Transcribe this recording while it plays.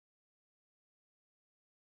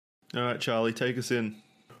All right, Charlie, take us in.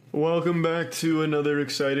 Welcome back to another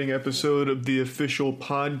exciting episode of the official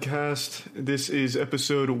podcast. This is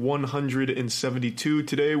episode 172.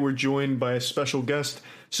 Today we're joined by a special guest,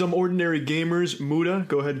 Some Ordinary Gamers. Muda,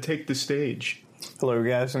 go ahead and take the stage. Hello,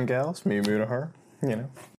 guys and gals. Me, Mudahar.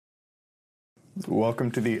 Welcome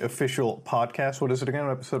to the official podcast. What is it again?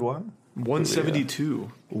 Episode what? 172.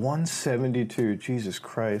 172. Jesus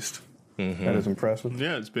Christ. Mm-hmm. That is impressive.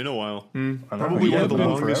 Yeah, it's been a while. Probably one of the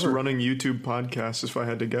longest running YouTube podcasts, if I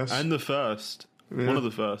had to guess. And the first. Yeah. One of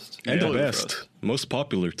the first. And the best. Most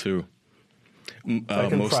popular, too. I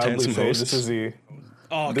can most handsome say hosts. This is the...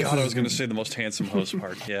 Oh, God, I was going to say the most handsome host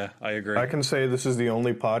part. Yeah, I agree. I can say this is the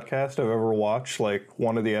only podcast I've ever watched, like,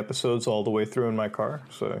 one of the episodes all the way through in my car.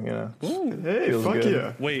 So, hey, fuck good.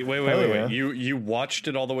 Yeah. Wait. Yeah. You watched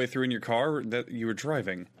it all the way through in your car that you were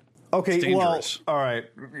driving? Okay, well, all right.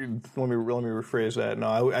 Let me rephrase that.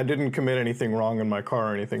 No, I didn't commit anything wrong in my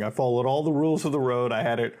car or anything. I followed all the rules of the road. I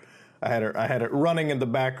had it running in the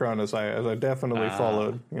background as I definitely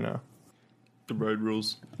followed. The road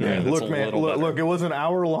rules. Yeah, look, man. Look, it was an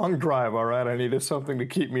hour-long drive. All right, I needed something to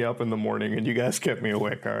keep me up in the morning, and you guys kept me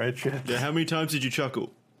awake. All right, shit. Yeah. How many times did you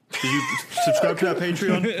chuckle? Did you subscribe to that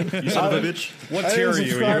Patreon? You son of a bitch. What tier are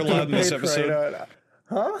you? You're allowed in this episode.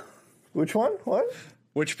 Huh? Which one? What?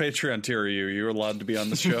 Which Patreon tier are you? You're allowed to be on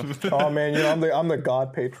the show. Oh man, I'm the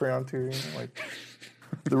God Patreon tier, like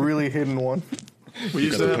the really hidden one. We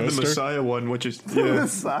used to have the Messiah one, which is the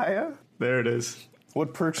Messiah. There it is.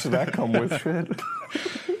 What perks did that come with? Shit.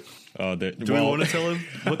 Do we want to tell him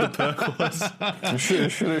what the perk was?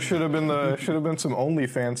 Should have been some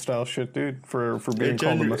OnlyFans style shit, dude, for being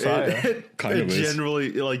called the Messiah. It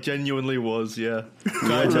genuinely was, yeah.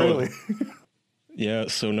 Really. Yeah,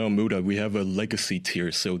 so now, Muda, we have a legacy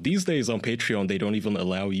tier. So these days on Patreon, they don't even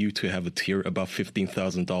allow you to have a tier above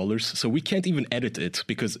 $15,000. So we can't even edit it,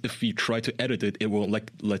 because if you try to edit it, it won't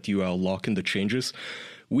let you lock in the changes.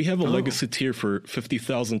 We have a legacy tier for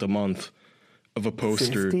 $50,000 a month of a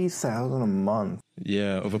poster. $50,000 a month?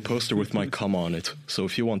 Yeah, of a poster with my cum on it. So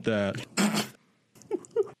if you want that,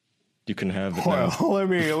 you can have it now. Well, let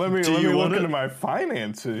me look into my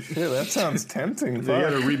finances. Shit, that sounds tempting. You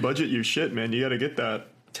gotta rebudget your shit, man. You gotta get that.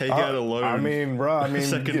 Take out a loan. I mean,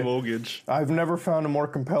 second mortgage. I've never found a more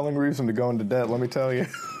compelling reason to go into debt, let me tell you.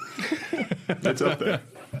 It's up there.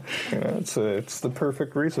 It's the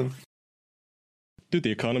perfect reason. Dude,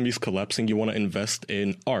 the economy's collapsing. You want to invest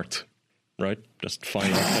in art, right? Just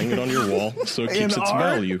find art, hang it on your wall so it keeps its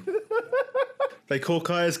value. They call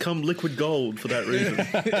Kaya's cum liquid gold for that reason.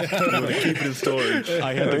 You want to keep it in storage.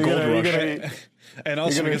 I had the gold rush. And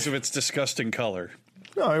also because of its disgusting color.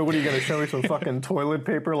 No, what are you going to show me some fucking toilet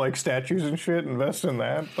paper like statues and shit? Invest in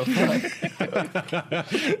that?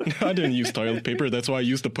 I didn't use toilet paper. That's why I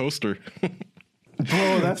used a poster.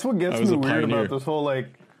 Bro, that's what gets me weird about this whole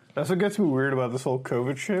That's what gets me weird about this whole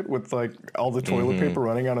COVID shit with all the toilet paper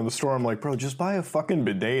running out of the store. I'm like, bro, just buy a fucking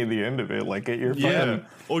bidet at the end of it. Like, get your fucking...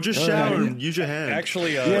 Or just shower and use your hand.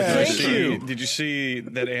 Actually, did you see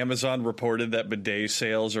that Amazon reported that bidet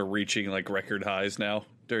sales are reaching record highs now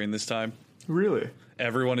during this time? Really?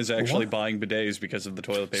 Everyone is actually buying bidets because of the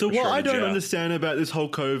toilet paper shortage. So what I don't understand about this whole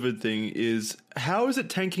COVID thing is, how is it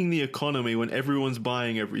tanking the economy when everyone's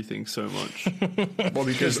buying everything so much? Well,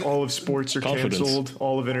 because all of sports are canceled,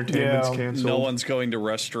 all of entertainment's canceled. No one's going to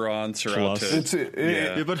restaurants or out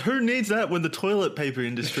to... But who needs that when the toilet paper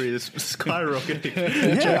industry is skyrocketing?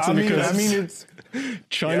 It's...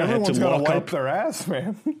 China had to lock up their ass,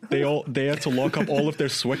 man. They had to lock up all of their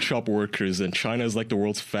sweatshop workers, and China is like the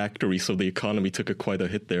world's factory, so the economy took quite a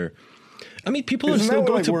hit there. I mean, people are still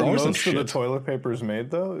going to bars and shit. Most of the toilet paper is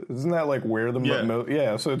made, though? Isn't that where the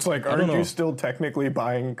so it's aren't you still technically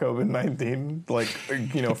buying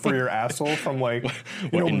COVID-19 for your asshole from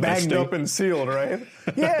bagged up and sealed, right?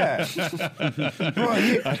 Yeah.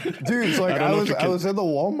 Dude, it's I was at the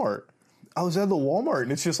Walmart. And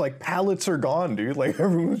it's just pallets are gone, dude.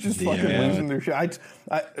 Everyone's just fucking losing their shit. I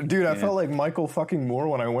felt like Michael fucking Moore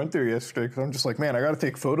when I went there yesterday, because I'm just man, I got to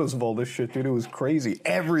take photos of all this shit, dude. It was crazy.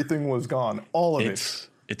 Everything was gone. All of it.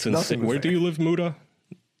 It's insane. Where do you live, Muda?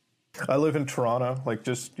 I live in Toronto,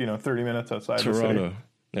 just 30 minutes outside Toronto.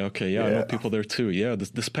 The city. Okay, I know people there too. Yeah,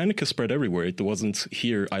 this panic has spread everywhere. It wasn't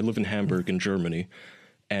here. I live in Hamburg in Germany,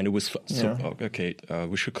 and it was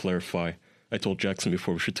we should clarify. I told Jackson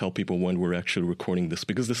before, we should tell people when we're actually recording this,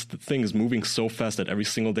 because this thing is moving so fast that every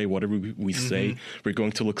single day, whatever we say, we're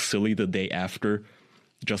going to look silly the day after,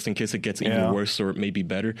 just in case it gets even worse or maybe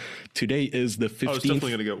better. Today is the 15th. Oh, it's definitely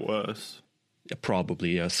going to get worse. Yeah,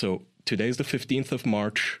 probably, yeah. So today is the 15th of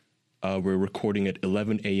March, We're recording at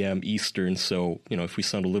 11 a.m. Eastern, so, if we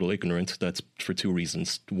sound a little ignorant, that's for two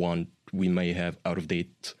reasons. One, we may have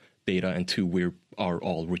out-of-date data, and two, we are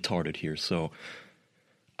all retarded here. So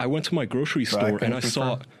I went to my grocery store, and I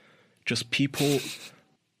saw just people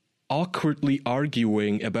awkwardly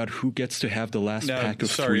arguing about who gets to have the last pack of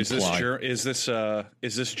three-ply. Is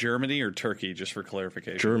this Germany or Turkey, just for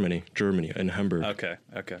clarification? Germany, in Hamburg. Okay.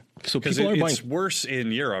 So because people are buying... It's worse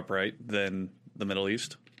in Europe, right, than the Middle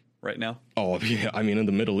East right now? Oh, yeah. I mean, in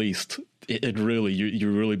the Middle East, it really,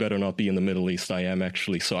 you really better not be in the Middle East. I am,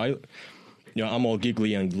 actually. So I'm all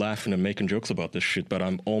giggly and laughing and making jokes about this shit, but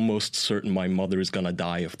I'm almost certain my mother is gonna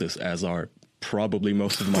die of this, as are probably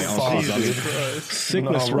most of my uncles. I mean,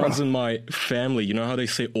 sickness runs in my family. You know how they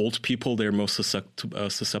say old people, they're most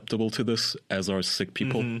susceptible to this, as are sick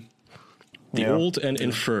people? Mm-hmm. The old and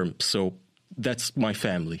infirm. So that's my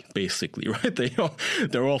family, basically, right?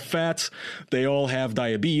 They're all fat. They all have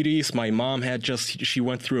diabetes. My mom she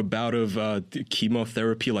went through a bout of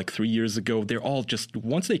chemotherapy like 3 years ago. They're all just,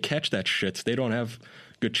 once they catch that shit, they don't have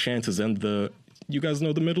good chances. And you guys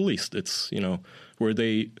know the Middle East. It's, where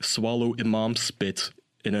they swallow imam spit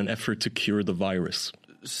in an effort to cure the virus.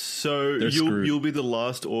 So you'll be the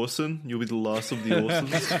last Orson. You'll be the last of the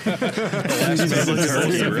Orsons.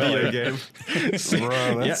 Video game.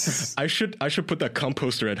 I should put that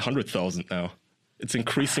composter at 100,000 now. It's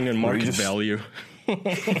increasing in market value.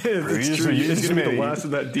 It's true. You're just gonna be the last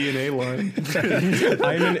of that DNA line.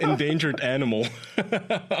 I'm an endangered animal.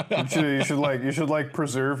 You should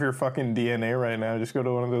preserve your fucking DNA right now. Just go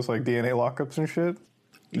to one of those like DNA lockups and shit.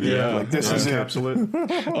 Yeah, this is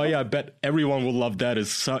encapsulate. Oh yeah, I bet everyone will love that.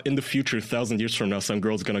 In the future, 1,000 years from now, some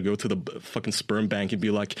girl's gonna go to the fucking sperm bank and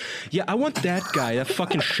be like, "Yeah, I want that guy, that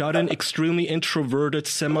fucking shut-in, extremely introverted,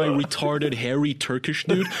 semi-retarded, hairy Turkish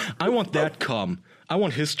dude. I want that cum. I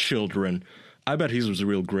want his children." I bet he was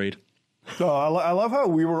real great. No, I love how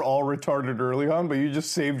we were all retarded early on, but you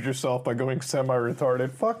just saved yourself by going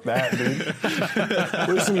semi-retarded. Fuck that, dude.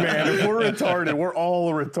 Listen, man, if we're retarded, we're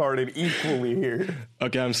all retarded equally here.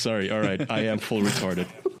 Okay, I'm sorry. All right, I am full retarded.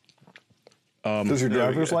 Does your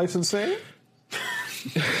driver's license say it?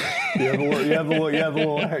 You have the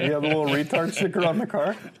little retard sticker on the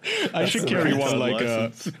car. I should carry one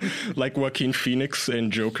like Joaquin Phoenix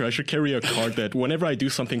and Joker. I should carry a card that whenever I do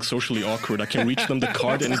something socially awkward, I can reach them the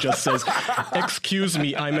card and it just says, "Excuse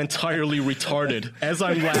me, I'm entirely retarded," as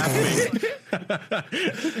I'm laughing.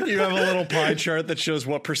 You have a little pie chart that shows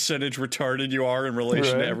what percentage retarded you are in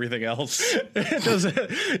relation to everything else. It does.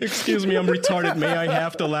 "Excuse me, I'm retarded. May I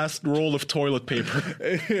have the last roll of toilet paper?"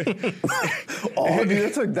 Oh,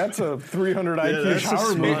 dude, that's a 300 IQ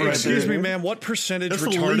power move. Right Excuse there, me, man. What percentage that's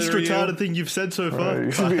retarded the least retarded thing you've said so far.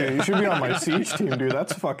 You should be on my Siege team, dude.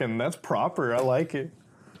 That's proper. I like it.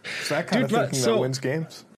 It's that kind of thinking that wins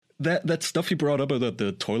games. That stuff you brought up about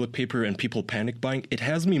the toilet paper and people panic buying, it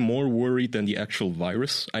has me more worried than the actual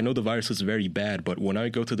virus. I know the virus is very bad, but when I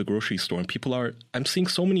go to the grocery store and I'm seeing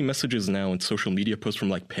so many messages now in social media posts from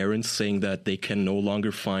like parents saying that they can no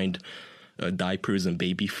longer find diapers and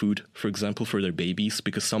baby food, for example, for their babies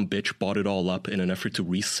because some bitch bought it all up in an effort to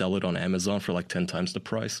resell it on Amazon for like 10 times the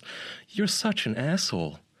price. You're such an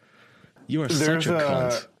asshole. You are such a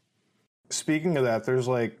cunt. Speaking of that, there's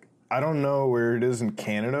like, I don't know where it is in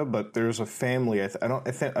Canada, but there's a family. I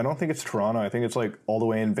don't think it's Toronto. I think it's like all the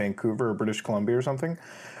way in Vancouver or British Columbia or something,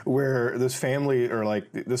 where this family or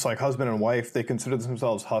like this like husband and wife, they consider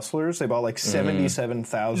themselves hustlers. They bought like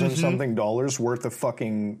 $77,000 something dollars worth of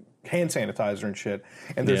fucking hand sanitizer and shit,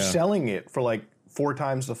 and they're selling it for like 4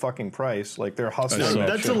 times the fucking price. Like they're hustling.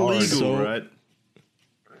 That's illegal, right?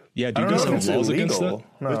 Yeah, do you guys have laws against that?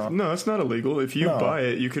 No, it's not illegal. If you buy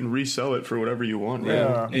it, you can resell it for whatever you want. Right?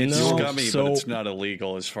 Yeah, it's scummy, but it's not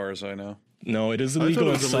illegal as far as I know. No, it is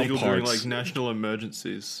illegal in some parts. During like national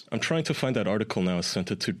emergencies. I'm trying to find that article now. I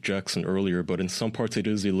sent it to Jackson earlier, but in some parts it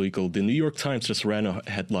is illegal. The New York Times just ran a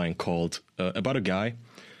headline called about a guy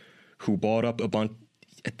who bought up a bunch.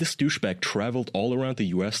 This douchebag traveled all around the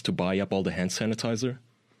U.S. to buy up all the hand sanitizer.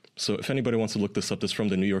 So if anybody wants to look this up, this from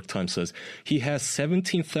the New York Times says, he has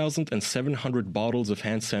 17,700 bottles of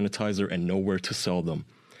hand sanitizer and nowhere to sell them.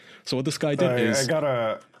 So what this guy did is... I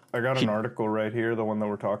got an article right here, the one that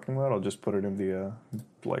we're talking about. I'll just put it in the,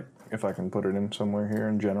 if I can put it in somewhere here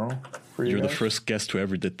in general for you You're guys. the first guest who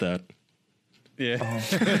ever did that. Yeah.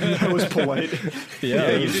 That was polite.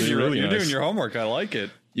 You're doing your homework. I like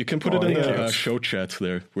it. You can put it in the show chat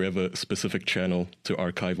there. We have a specific channel to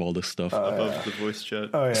archive all this stuff. Above the voice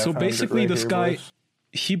chat. Oh, yeah, so basically, this guy, boys.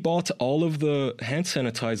 he bought all of the hand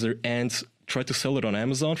sanitizer and tried to sell it on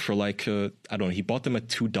Amazon for like, I don't know, he bought them at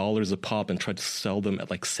 $2 a pop and tried to sell them at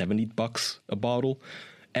like $70 a bottle.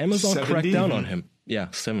 Amazon 70? cracked down on him. Yeah,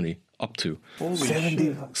 70 up to. Holy 70.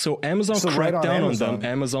 shit. So Amazon So cracked right on down Amazon. on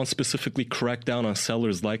them. Amazon specifically cracked down on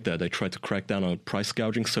sellers like that. They tried to crack down on price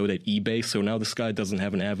gouging, so did eBay. So now this guy doesn't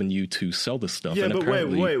have an avenue to sell this stuff. Yeah, and but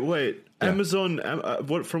apparently, wait. Yeah. Amazon,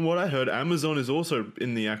 from what I heard, Amazon is also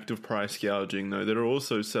in the act of price gouging, though. They're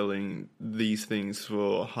also selling these things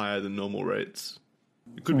for higher than normal rates.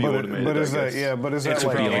 It could be automated, but is I that guess. but is It's that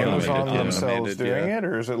like probably Amazon automated, yeah. themselves Automated, doing yeah. it,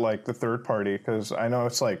 or is it like the third party? Because I know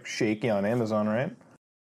it's like shaky on Amazon, right?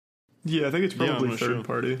 Yeah, I think it's probably I'm not third sure.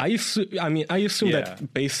 party. I assume Yeah.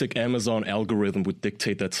 that basic Amazon algorithm would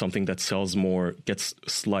dictate that something that sells more gets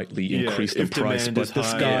slightly increased in if price. demand But is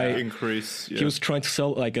this high, guy, increase. Yeah. he was trying to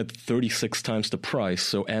sell like at 36 times the price.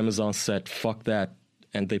 So Amazon said, "Fuck that."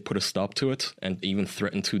 And they put a stop to it and even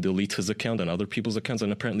threatened to delete his account and other people's accounts.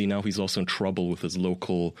 And apparently now he's also in trouble with his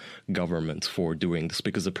local government for doing this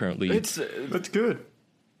because apparently... That's good.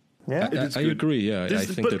 Yeah. It's I good. agree, yeah. This- I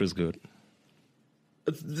think but- that is good.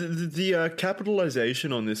 The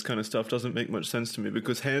capitalization on this kind of stuff doesn't make much sense to me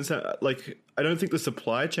because I don't think the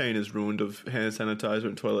supply chain is ruined of hand sanitizer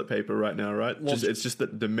and toilet paper right now, right? Well, it's just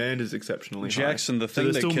that demand is exceptionally Jackson, high. the thing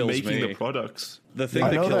they're that still kills making me- the products. The thing I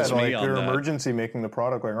that know kills that me like on they're that. emergency making the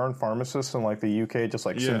product. Like aren't pharmacists in like the UK just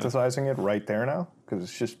like Yeah. synthesizing it right there now because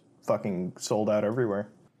it's just fucking sold out everywhere.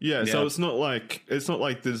 Yeah, so Yeah. it's not like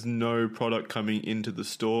there's no product coming into the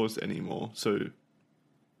stores anymore. So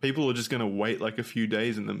people are just going to wait like a few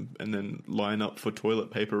days and then line up for toilet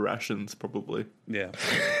paper rations probably. Yeah.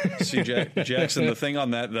 See, Jackson, the thing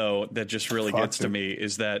on that, though, that just really gets to me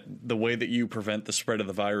is that the way that you prevent the spread of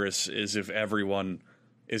the virus is if everyone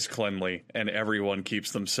is cleanly and everyone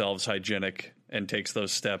keeps themselves hygienic and takes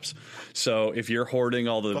those steps. So if you're hoarding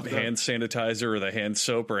all the hand sanitizer or the hand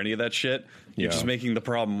soap or any of that shit, you're Yeah. just making the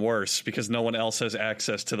problem worse because no one else has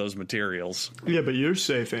access to those materials. Yeah, but you're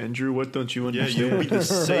safe, Andrew. What don't you understand? Yeah, you'll be the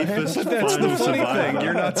safest. That's the final funny survivor. thing.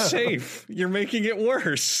 You're not safe. You're making it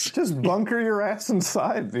worse. Just bunker your ass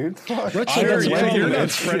inside, dude. Fuck. Sure, that's you're right. not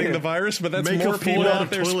spreading the virus, but that's Make a more people pool out out of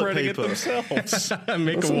there toilet spreading paper. it themselves.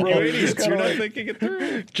 Make Listen, a bro, wall. you Idiots, just you're gotta, not like, thinking it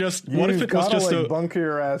through. Just what if You've it was gotta, just like, a bunker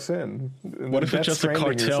your ass in? And What if it's Death just a Stranding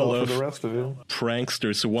cartel yourself of- for the rest of it?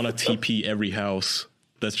 pranksters who want to TP every house?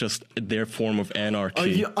 That's just their form of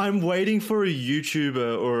anarchy. I'm waiting for a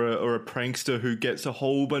YouTuber or a prankster who gets a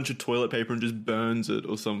whole bunch of toilet paper and just burns it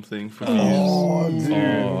or something. For views.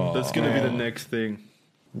 That's going to be the next thing.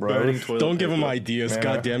 Burning toilet Don't give them paper. ideas. Man.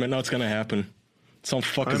 God damn it. No, it's going to happen. Some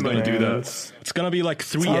fucker's I going might to do do that. that. It's going to be like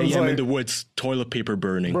 3 Sounds a.m. in like- the woods, toilet paper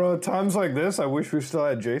burning. Bro, at times like this, I wish we still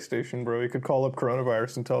had J Station, bro. You could call up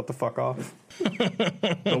coronavirus and tell it to fuck off.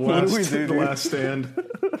 The What do we the do, dude? last stand.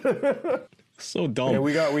 So dumb. Yeah,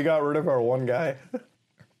 we got rid of our one guy.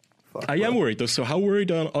 I am worried though. So how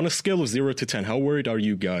worried on a scale of 0 to 10, how worried are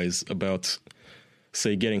you guys about,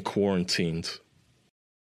 say, getting quarantined?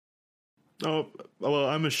 Oh, well,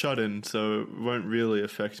 I'm a shut-in, so it won't really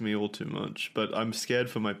affect me all too much. But I'm scared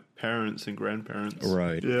for my parents and grandparents.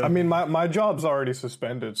 Right. Yeah. I mean, my job's already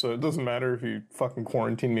suspended, so it doesn't matter if you fucking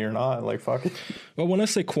quarantine me or not. Like, fuck it. Well, when I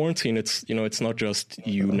say quarantine, it's it's not just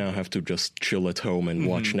you now have to just chill at home and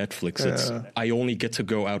watch Netflix. It's I only get to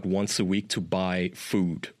go out once a week to buy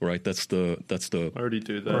food. Right. That's the I already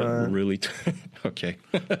do that. really okay.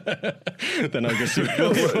 Then I guess you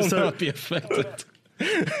will not be affected.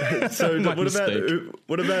 So My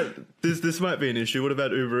what about this? This might be an issue. What about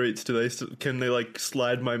Uber Eats? Can they like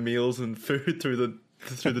slide my meals and food through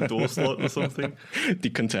the door slot or something?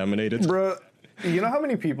 Decontaminated. Bro, you know how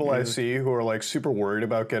many people I see who are like super worried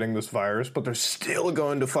about getting this virus, but they're still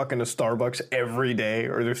going to fucking to Starbucks every day,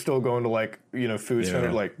 or they're still going to like, food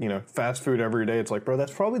center, like, fast food every day. It's like, bro,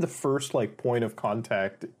 that's probably the first like point of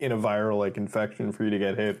contact in a viral like infection for you to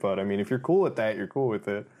get hit. But I mean, if you're cool with that, you're cool with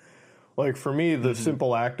it. Like, for me, the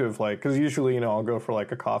simple act of, like, because usually, I'll go for,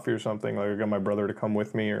 like, a coffee or something. Like, I get my brother to come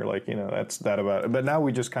with me or, like, that's that about it. But now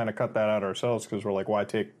we just kind of cut that out ourselves because we're like, why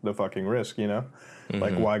take the fucking risk,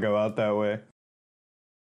 Like, why go out that way?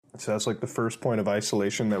 So that's, like, the first point of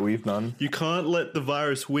isolation that we've done. You can't let the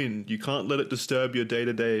virus win. You can't let it disturb your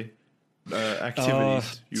day-to-day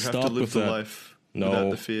activities. You have to stop live with the that. life No. without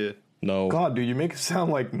the fear. No. God, dude, you make it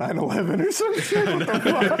sound like 9/11 or something.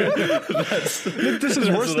 This is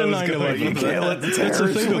worse than 9/11. can't let the That's the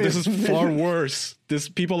terrorists thing, though. This win. is far worse.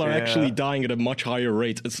 People are Yeah. actually dying at a much higher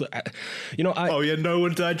rate. It's, Oh yeah, no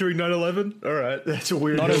one died during 9/11. All right, that's a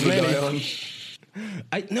weird. Not hill as to many.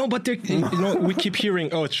 die on. No, but we keep hearing,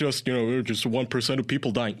 it's just, just 1% of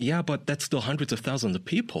people dying. Yeah, but that's still hundreds of thousands of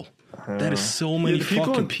people. That is so many the people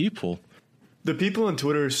fucking on- people. The people on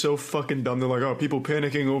Twitter are so fucking dumb. They're like, "Oh, people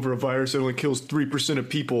panicking over a virus that only kills 3% of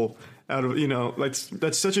people." out of,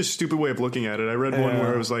 that's such a stupid way of looking at it. I read one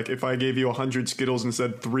where it was like, if I gave you 100 Skittles and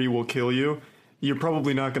said 3 will kill you, you're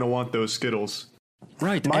probably not going to want those Skittles.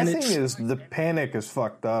 Right. My thing is the panic is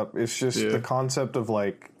fucked up. It's just the concept of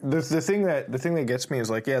like the thing that gets me is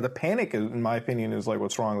like, yeah, the panic is, in my opinion, is like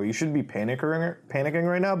what's wrong. Like, you shouldn't be panicking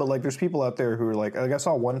right now. But like, there's people out there who are like I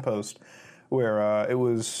saw one post where it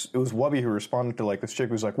was Wubby who responded to like this chick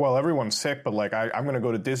who's like, well, everyone's sick, but like I'm gonna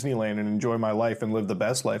go to Disneyland and enjoy my life and live the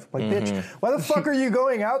best life. I'm like, bitch, why the fuck are you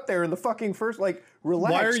going out there in the fucking first, like,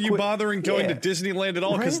 relax. Why are you bothering going to Disneyland at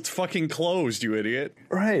all? Because it's fucking closed, you idiot.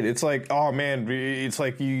 Right. It's like, oh man, it's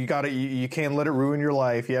like you can't let it ruin your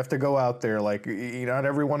life. You have to go out there. Like, not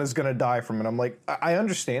everyone is gonna die from it. I'm like, I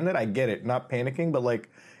understand that, I get it, not panicking, but like,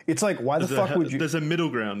 it's like, why the fuck would you? There's a middle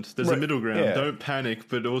ground. There's a middle ground. Yeah. Don't panic,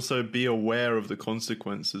 but also be aware of the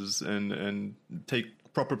consequences and take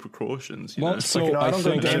proper precautions. You know? So like, I don't go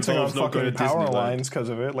think dancing on not going fucking to power Disneyland. lines because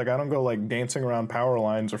of it. Like, I don't go like dancing around power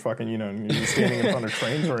lines or fucking standing in front of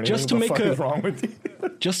trains or anything. Just to what the make fuck a- is wrong with you?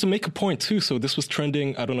 Just to make a point, too, so this was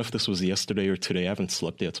trending, I don't know if this was yesterday or today, I haven't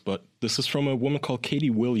slept yet, but this is from a woman called Katie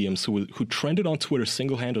Williams, who trended on Twitter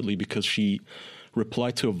single-handedly because she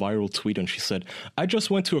replied to a viral tweet and she said, I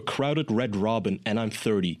just went to a crowded Red Robin and I'm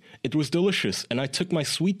 30. It was delicious and I took my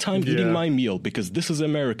sweet time eating my meal because this is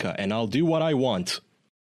America and I'll do what I want.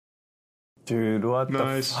 Dude, what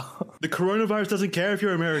Nice. the fuck? The coronavirus doesn't care if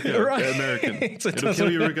you're American. It'll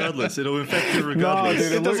kill you regardless. It'll infect you No, regardless.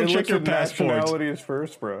 dude, It doesn't check your passport. Nationality is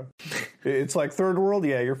first, bro. It's like third world,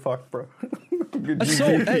 yeah, you're fucked, bro.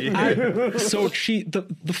 So the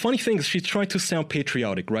funny thing is she's trying to sound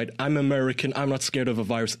patriotic, right? I'm American, I'm not scared of a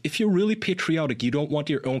virus. If you're really patriotic, you don't want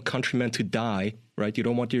your own countrymen to die, right? You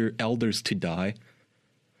don't want your elders to die.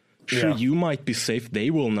 Sure, you might be safe, they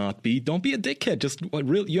will not be. Don't be a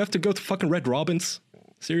dickhead. You have to go to fucking Red Robins?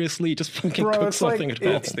 Seriously, just fucking cook something at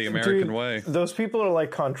home. It's the American way. Those people are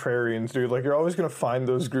like contrarians, dude. Like, you're always going to find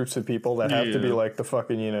those groups of people that have to be like the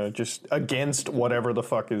fucking, just against whatever the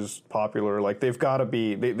fuck is popular. Like, they've got to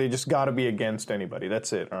be, they just got to be against anybody.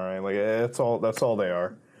 That's it, all right? Like, that's all they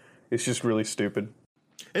are. It's just really stupid.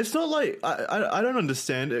 It's not like, I don't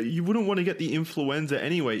understand. You wouldn't want to get the influenza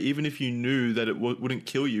anyway, even if you knew that it wouldn't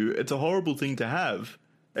kill you. It's a horrible thing to have.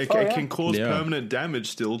 It can cause permanent damage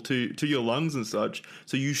still to your lungs and such.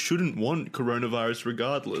 So you shouldn't want coronavirus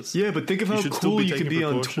regardless. Yeah, but think of how cool you can be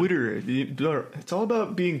on Twitter. It's all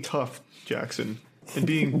about being tough, Jackson, and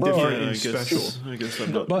being different and special. I guess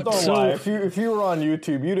I'm not. But don't lie. If you were on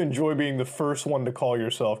YouTube, you'd enjoy being the first one to call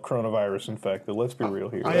yourself coronavirus infected. Let's be real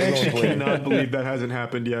here. I actually cannot believe that hasn't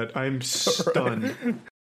happened yet. I'm stunned.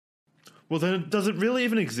 Well, then, does it really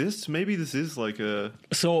even exist? Maybe this is like a...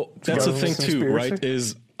 So that's the thing too, conspiracy? right?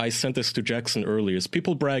 Is I sent this to Jackson earlier. Is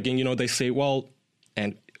people bragging, they say, well,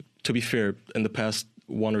 and to be fair, in the past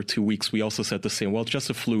 1 or 2 weeks, we also said the same, well, it's just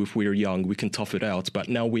a flu. If we're young, we can tough it out. But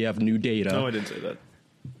now we have new data. No, I didn't say that.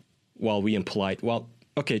 Well, we implied,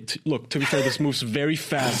 okay, look, to be fair, this moves very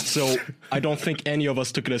fast. So I don't think any of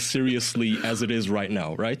us took it as seriously as it is right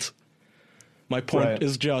now, right? My point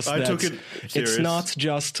is just I that took it serious. It's not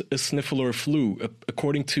just a sniffle or a flu.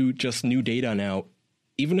 According to just new data now,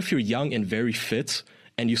 even if you're young and very fit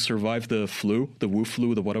and you survive the flu, the Wu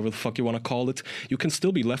flu, the whatever the fuck you want to call it, you can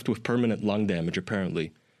still be left with permanent lung damage,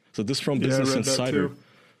 apparently. So this from Business Insider.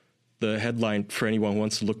 The headline, for anyone who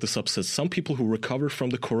wants to look this up, says some people who recover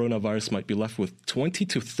from the coronavirus might be left with 20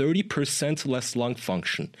 to 30% less lung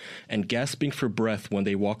function and gasping for breath when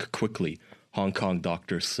they walk quickly, Hong Kong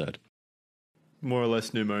doctors said. More or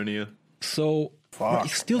less pneumonia. So you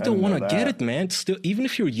still don't want to get it, man. Still, even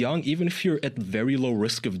if you're young, even if you're at very low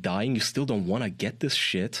risk of dying, you still don't want to get this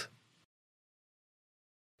shit.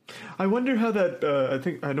 I wonder how that.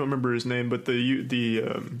 I don't remember his name, but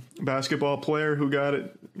the basketball player who got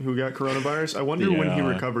coronavirus. I wonder when he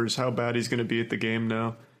recovers, how bad he's going to be at the game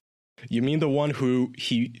now. You mean the one who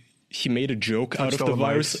he made a joke out of the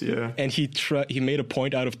virus, mics, and he made a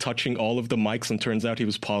point out of touching all of the mics, and turns out he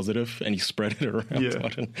was positive, and he spread it around. Yeah.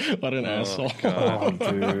 What an asshole! Oh,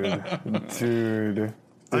 dude.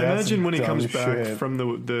 I imagine when he comes back from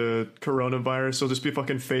the coronavirus, he'll just be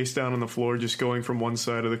fucking face down on the floor, just going from one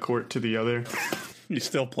side of the court to the other. He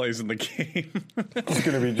still plays in the game. Just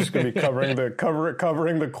gonna be covering the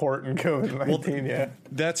court in COVID-19. Yeah,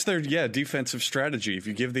 That's their defensive strategy. If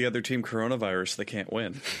you give the other team coronavirus, they can't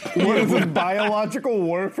win. what is it, biological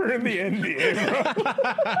warfare in the NBA, bro?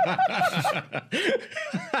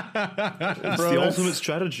 It's the ultimate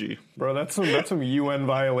strategy. Bro, that's some UN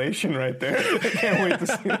violation right there. I can't wait to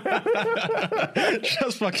see that.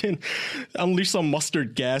 Just fucking unleash some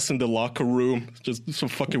mustard gas in the locker room. Just some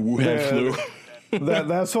fucking Wuhan flu.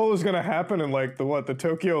 That's what was gonna happen in like the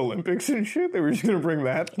Tokyo Olympics and shit. They were just gonna bring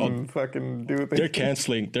that and fucking do it. They're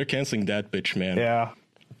canceling that bitch, man. Yeah.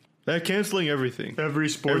 They're canceling everything. Every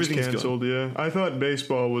sport's canceled, yeah. I thought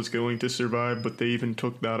baseball was going to survive, but they even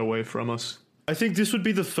took that away from us. I think this would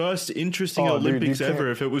be the first interesting Olympics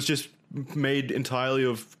ever if it was just made entirely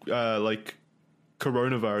of,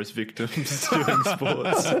 coronavirus victims doing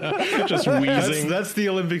sports. Just wheezing. That's the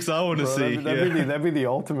Olympics I want to see. That'd be the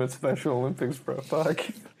ultimate Special Olympics, bro. Fuck.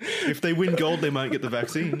 If they win gold, they might get the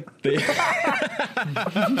vaccine.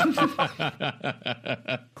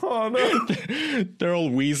 Oh, no. They're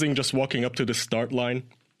all wheezing, just walking up to the start line.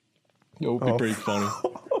 It would be pretty funny.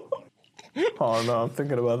 Oh, no, I'm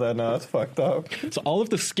thinking about that now. That's fucked up. So all of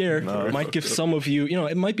the scare might give some of you,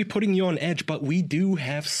 it might be putting you on edge, but we do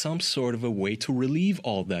have some sort of a way to relieve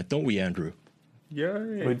all that, don't we, Andrew? Yeah,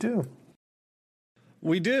 we do.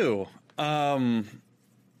 We do.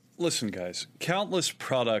 Listen, guys, countless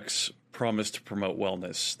products promise to promote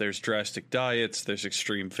wellness. There's drastic diets, there's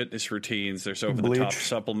extreme fitness routines, there's over-the-top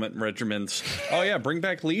supplement regimens. Oh, yeah, bring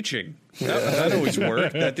back leeching. That always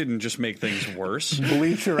worked. That didn't just make things worse.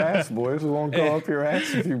 Bleach your ass, boys. It won't go up your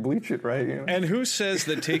ass if you bleach it right. You know? And who says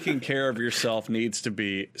that taking care of yourself needs to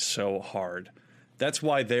be so hard? That's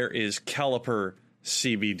why there is Caliper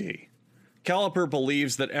CBD. Caliper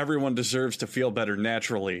believes that everyone deserves to feel better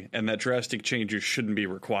naturally and that drastic changes shouldn't be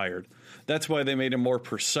required. That's why they made a more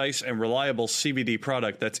precise and reliable CBD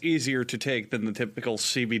product that's easier to take than the typical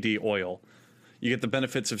CBD oil. You get the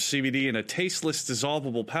benefits of CBD in a tasteless,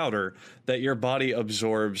 dissolvable powder that your body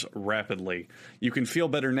absorbs rapidly. You can feel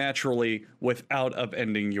better naturally without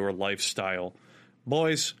upending your lifestyle.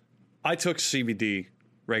 Boys, I took CBD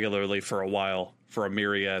regularly for a while for a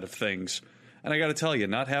myriad of things. And I got to tell you,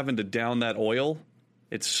 not having to down that oil,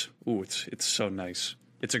 it's so nice.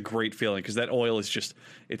 It's a great feeling because that oil is just,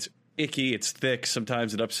 it's icky, it's thick.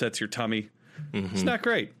 Sometimes it upsets your tummy. Mm-hmm. It's not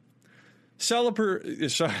great. Caliper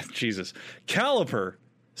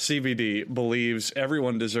CBD believes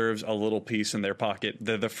everyone deserves a little peace in their pocket.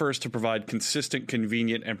 They're the first to provide consistent,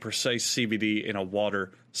 convenient, and precise CBD in a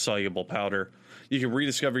water-soluble powder. You can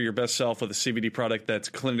rediscover your best self with a CBD product that's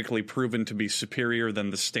clinically proven to be superior than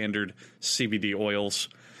the standard CBD oils.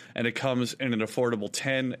 And it comes in an affordable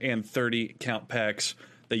 10 and 30 count packs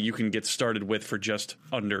that you can get started with for just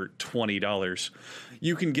under $20.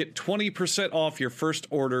 You can get 20% off your first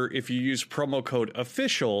order if you use promo code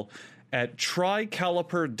OFFICIAL at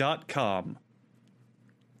trycaliper.com.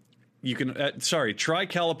 You can,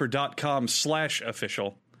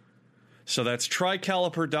 trycaliper.com/official. So that's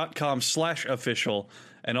trycaliper.com/official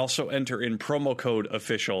and also enter in promo code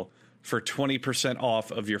official for 20%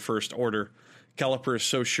 off of your first order. Caliper is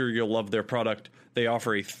so sure you'll love their product, they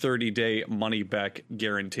offer a 30-day money-back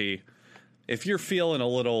guarantee. If you're feeling a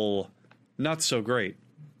little not so great,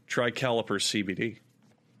 try Caliper CBD.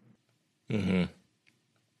 Mm-hmm.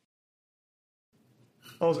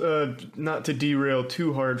 Also, not to derail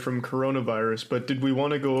too hard from coronavirus, but did we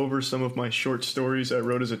want to go over some of my short stories I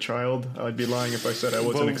wrote as a child? I'd be lying if I said I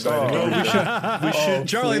wasn't excited. We should.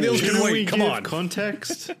 Charlie Niels can wait. Come on.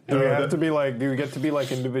 Context. Do we get to be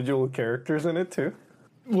like individual characters in it too?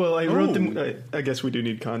 Well, I wrote them. I guess we do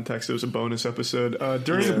need context. It was a bonus episode.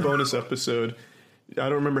 During the bonus episode, I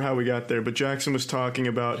don't remember how we got there, but Jackson was talking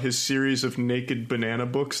about his series of naked banana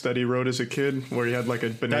books that he wrote as a kid, where he had like a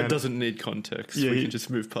banana. That doesn't need context. Yeah, we can just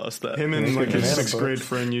move past that. Him and like his sixth grade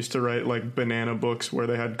friend used to write like banana books where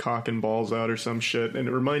they had cock and balls out or some shit, and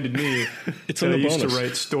it reminded me it's that I used to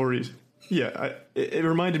write stories. Yeah, it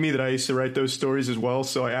reminded me that I used to write those stories as well.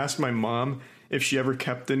 So I asked my mom if she ever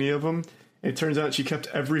kept any of them. It turns out she kept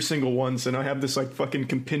every single one, so now I have this like fucking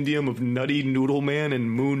compendium of Nutty Noodle Man and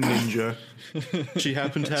Moon Ninja. She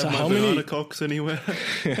happened to have my banana cocks anywhere.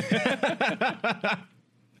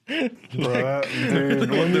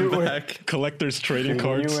 Collector's trading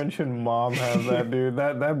cards. When you mentioned mom have that, dude,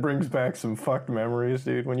 that brings back some fucked memories,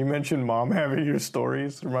 dude. When you mentioned mom having your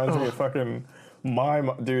stories, it reminds me of fucking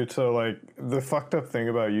dude. So like the fucked up thing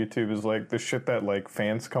about YouTube is like the shit that like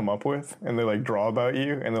fans come up with and they like draw about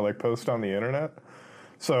you and they like post on the internet.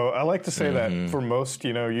 So I like to say that for most,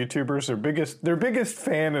 YouTubers, their biggest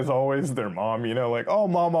fan is always their mom, like, oh,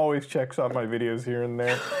 mom always checks out my videos here and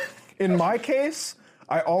there. In my case,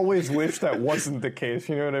 I always wish that wasn't the case,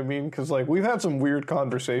 you know what I mean? Because, like, we've had some weird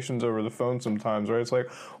conversations over the phone sometimes, right? It's like,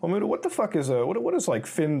 well, I mean, what the fuck is what is, like,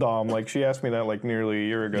 Findom? Like, she asked me that, like, nearly a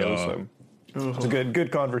year ago, so... It's a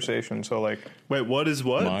good conversation. So like, wait, what is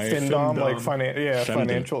what? Findom, like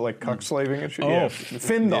financial, like cuck slaving and shit. Oh,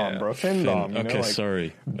 Findom, bro, Findom. Okay,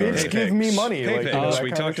 sorry. Bitch, give me money.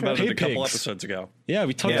 We talked about it a couple episodes ago. Yeah,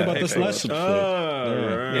 we talked about this last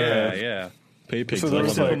episode. Yeah. pay pigs. So there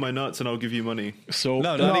was Step like- on my nuts and I'll give you money. So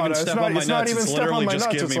No, not even it's step not- on my it's not nuts. even It's step on literally my just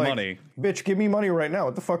nuts. give It's me like, money. Bitch, give me money right now.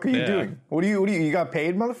 What the fuck are you Yeah. doing? What do you got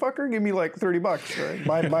paid, motherfucker? Give me like $30,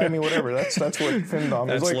 right? Buy me whatever. That's what Findom is.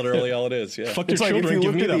 That's Like, literally all it is. Yeah. fuck their It's like if children, you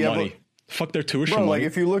give me looked at that the money. Fuck their tuition bro, money. like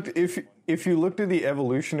if you looked at the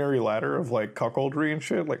evolutionary ladder of like cuckoldry and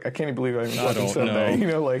shit, like I can't even believe I even fucking don't said know. that. You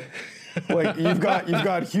know, like you've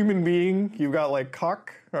got human being, you've got like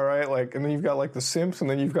cuck, all right, like, and then you've got like the simps, and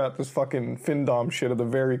then you've got this fucking Findom shit at the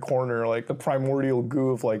very corner, like the primordial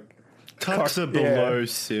goo of like Cucks are below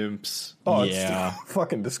simps. oh, Yeah. it's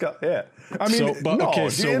fucking disgusting. Yeah, I mean, So, but, no, okay,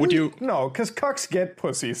 so dude, would you- no, because cucks get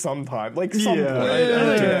pussy sometimes, like Yeah,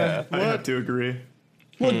 sometimes. I have to agree.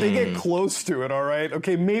 Look, they get close to it, all right.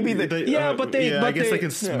 Okay, maybe they. I guess they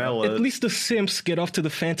can smell it. At least the Sims get off to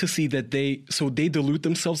the fantasy that they delude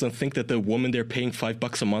themselves and think that the woman they're paying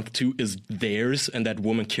 $5 a month to is theirs and that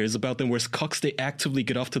woman cares about them. Whereas cucks, they actively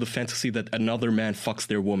get off to the fantasy that another man fucks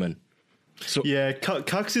their woman. So Yeah,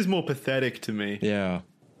 cucks is more pathetic to me. yeah,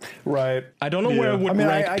 Right. I don't know where I would I mean,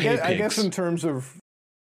 rank I pay guess, I pigs. guess in terms of,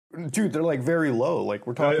 dude, they're like very low. Like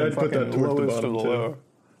we're talking I'd put fucking that towards the lowest of the bottom, too. low,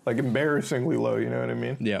 like embarrassingly low. You know what I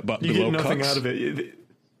mean? Yeah, but You below get nothing cucks, out of it.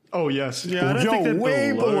 Oh, yes. Yeah, I don't Yo, think they're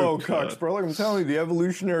way below cucks. cucks, bro. Like I'm telling you, the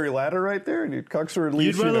evolutionary ladder right there, dude. Cucks are at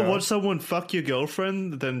least. You'd rather you know, watch someone fuck your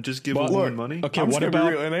girlfriend than just give a But woman look, money? Okay, I'm what just gonna be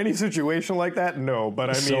about real. In any situation like that? No, but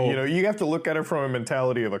I mean, So- you know, you have to look at it from a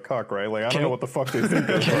mentality of a cuck, right? Like I don't Can- know what the fuck they think.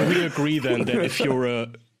 Of, Can right? we agree then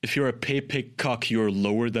that if you're a pay pig cuck, you're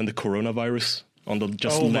lower than the coronavirus on the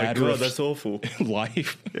just Oh my ladder god, of that's awful.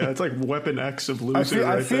 life? Yeah, it's like weapon X of loser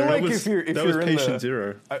I right feel there. like that was, if that you're was in patient the,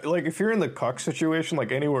 zero. like if you're in the cuck situation,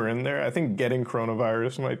 like anywhere in there, I think getting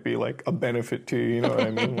coronavirus might be like a benefit to you. You know what I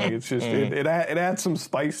mean? Like it's just it adds some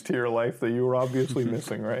spice to your life that you were obviously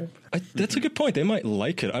missing, right? That's a good point. They might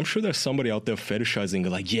like it. I'm sure there's somebody out there fetishizing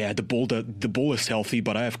like, yeah, the bull is healthy,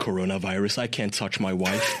 but I have coronavirus. I can't touch my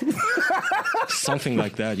wife. Something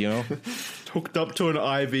like that, you know? Hooked up to an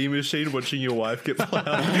IV machine, watching your wife get plowed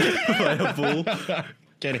by a bull.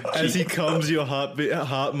 As he comes, your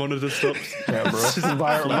heart monitor stops. Yeah, bro. It's a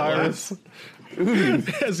virus.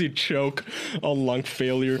 As you choke on lung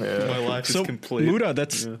failure. My life So, is complete. Muda,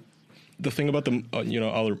 that's the thing about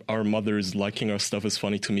the our mothers liking our stuff is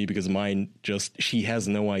funny to me because mine she has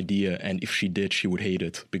no idea, and if she did, she would hate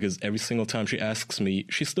it because every single time she asks me,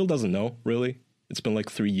 she still doesn't know, really. It's been like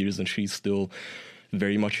 3 years and she's still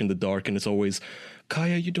very much in the dark, and it's always,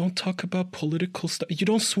 Kaya, you don't talk about political stuff. You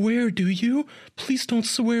don't swear, do you? Please don't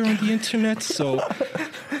swear on the internet. So,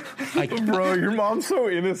 Bro, your mom's so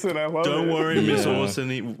innocent. I love it. Don't worry, Miss Yeah.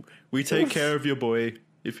 Orson. We take care of your boy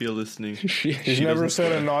if you're listening. He's never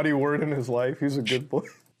said a naughty word in his life. He's a good boy.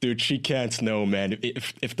 Dude, she can't know, man.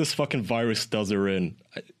 If this fucking virus does her in,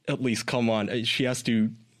 at least come on, she has to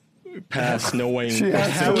pass knowing She has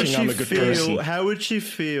to. How would thinking I'm she a good feel? person. How would she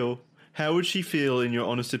feel? How would she feel, in your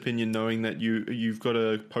honest opinion, knowing that you've got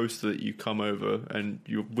a poster that you come over and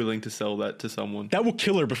you're willing to sell that to someone? That will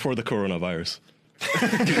kill her before the coronavirus.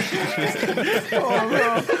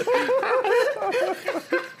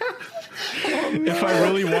 If I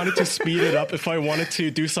really wanted to speed it up, if I wanted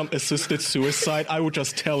to do some assisted suicide, I would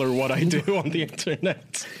just tell her what I do on the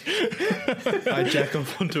internet. I jack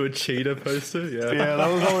off onto a cheetah poster. Yeah. Yeah,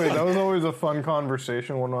 that was always a fun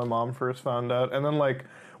conversation when my mom first found out. And then like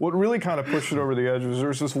what really kind of pushed it over the edge was there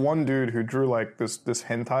was this one dude who drew like this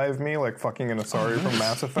hentai of me like fucking an Asari from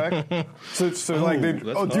Mass Effect. So like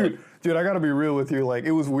dude, I gotta be real with you. Like,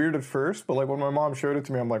 it was weird at first, but like when my mom showed it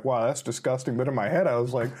to me, I'm like, wow, that's disgusting. But in my head, I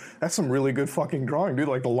was like, that's some really good fucking drawing, dude.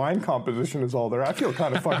 Like the line composition is all there. I feel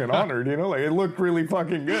kind of fucking honored, you know? Like it looked really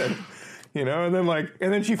fucking good, you know?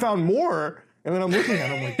 And then she found more. And then I'm looking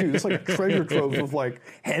at it, I'm like, dude, it's like a treasure trove of like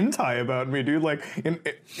hentai about me, dude. Like,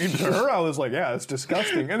 to her, I was like, yeah, it's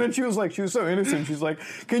disgusting. And then she was so innocent. She's like,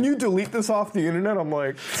 can you delete this off the internet? I'm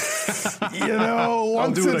like, you know,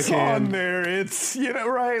 once it's on there, it's, you know,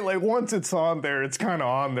 right? Like, once it's on there, it's kind of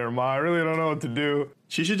on there, Ma. I really don't know what to do.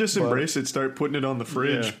 She should just embrace it, start putting it on the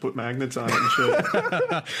fridge, put magnets on it and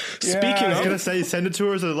shit. Speaking I was of, going to say, send it to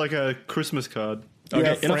her as like a Christmas card. okay,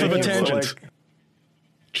 Yeah, enough of a Frank, tangent. like-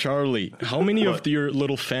 Charlie, how many of your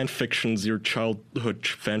little fan fictions, your childhood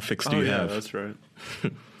fanfics do you have? That's right.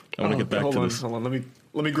 I want to get back to this. Hold on.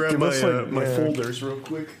 Let me grab Give us, like, my yeah. folders real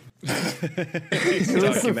quick. That's the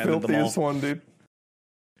Documented them all. filthiest one, dude.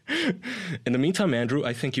 In the meantime, Andrew,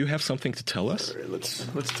 I think you have something to tell us. All right,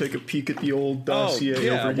 let's take a peek at the old Oh, dossier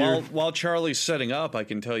yeah. over here. While Charlie's setting up, I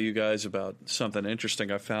can tell you guys about something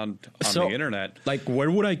interesting I found on So, the internet. Like,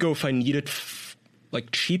 where would I go if I needed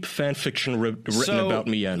like cheap fan fiction written about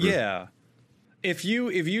me, Andrew? Yeah. If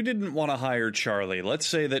you didn't want to hire Charlie, let's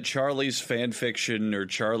say that Charlie's fan fiction or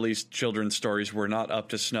Charlie's children's stories were not up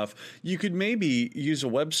to snuff, you could maybe use a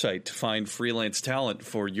website to find freelance talent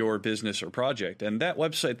for your business or project. And that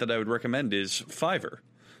website that I would recommend is Fiverr.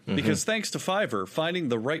 Because thanks to Fiverr, finding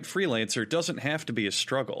the right freelancer doesn't have to be a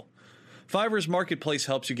struggle. Fiverr's marketplace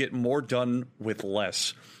helps you get more done with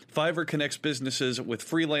less. Fiverr connects businesses with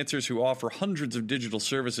freelancers who offer hundreds of digital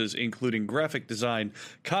services, including graphic design,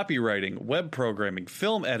 copywriting, web programming,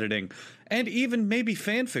 film editing, and even maybe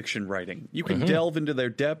fan fiction writing. You can delve into their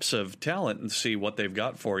depths of talent and see what they've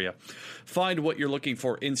got for you. Find what you're looking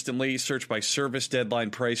for instantly. Search by service, deadline,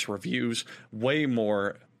 price, reviews, way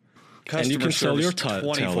more. Customer And you can sell your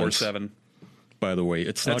 24/7. By the way,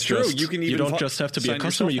 it's not That's true. just You don't just have to be a sign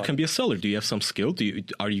customer. yourself You up. can be a seller. Do you have some skill?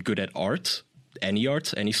 Are you good at art?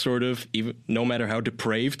 Any sort of, even no matter how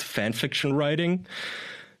depraved, fan fiction writing,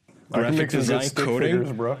 graphic design, coding.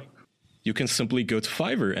 Figures, bro. You can simply go to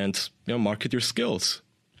Fiverr and market your skills.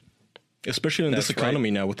 Especially in this That's economy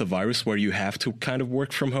now with the virus, where you have to kind of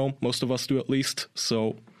work from home. Most of us do, at least.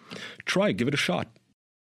 So give it a shot.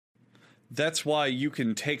 That's why you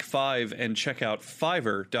can take 5 and check out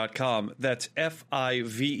Fiverr.com. That's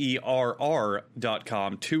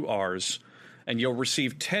Fiverr.com, 2 R's. And you'll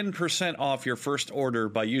receive 10% off your first order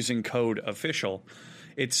by using code OFFICIAL.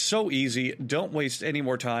 It's so easy. Don't waste any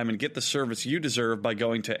more time and get the service you deserve by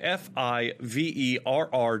going to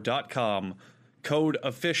Fiverr.com, code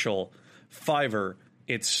OFFICIAL, Fiverr.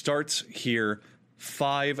 It starts here,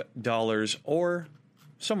 $5 or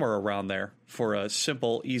somewhere around there for a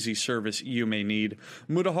simple, easy service you may need.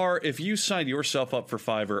 Mudahar, if you signed yourself up for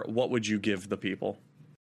Fiverr, what would you give the people?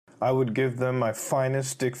 I would give them my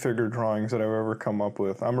finest stick figure drawings that I've ever come up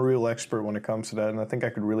with. I'm a real expert when it comes to that, and I think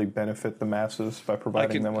I could really benefit the masses by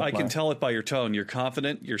providing them with I can tell it by your tone. You're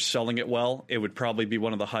confident. You're selling it well. It would probably be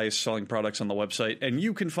one of the highest selling products on the website, and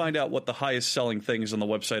you can find out what the highest selling things on the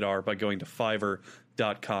website are by going to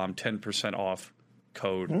Fiverr.com, 10% off,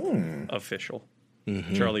 code OFFICIAL.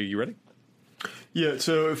 Charlie, are you ready? Yeah,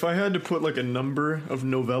 so if I had to put like a number of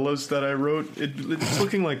novellas that I wrote, it's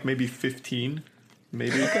looking like maybe 15.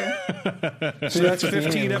 Maybe. Okay. So that's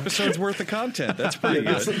 15 episodes worth of content. That's pretty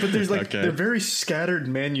good. But there's they're very scattered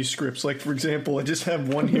manuscripts. Like, for example, I just have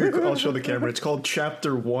one here. I'll show the camera. It's called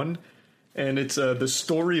Chapter 1, and it's the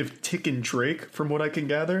story of Tick and Drake, from what I can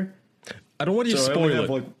gather. I don't want you to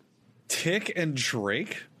spoil it. Tick and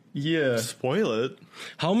Drake? Yeah. Spoil it.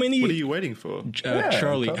 How many? What are you waiting for?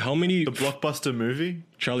 Charlie, how many? The blockbuster movie?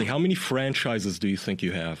 Charlie, how many franchises do you think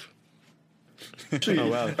you have? Actually, Oh,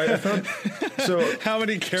 wow. I found, so, How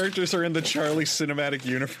many characters are in the Charlie cinematic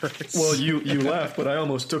universe? well, you laugh, but I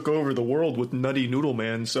almost took over the world with Nutty Noodle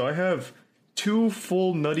Man. So I have 2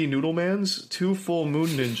 full Nutty Noodle Mans, 2 full Moon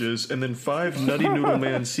Ninjas, and then 5 Nutty Noodle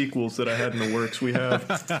Man sequels that I had in the works. We have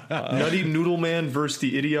Nutty Noodle Man versus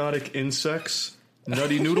the Idiotic Insects,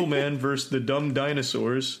 Nutty Noodle Man versus the Dumb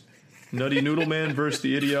Dinosaurs, Nutty Noodle Man versus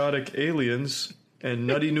the Idiotic Aliens, and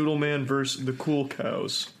Nutty Noodle Man versus the Cool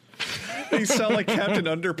Cows. These sound like Captain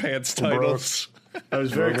Underpants titles. I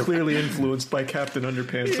was very clearly influenced by Captain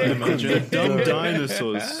Underpants, I imagine. Dumb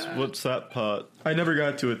dinosaurs. What's that part? I never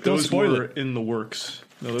got to it. Don't Those spoil were it. in the works.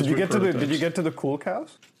 No, those Did you were get to prototypes. Did you get to the cool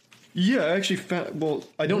cows? Yeah, I actually found. Well,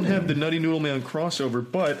 I don't have the Nutty Noodle Man crossover,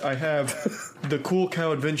 but I have the Cool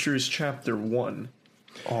Cow Adventures Chapter 1.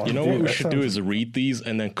 Oh, You know dude, what we that should do sounds- is read these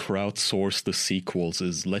and then crowdsource the sequels.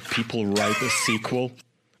 Is let people write a sequel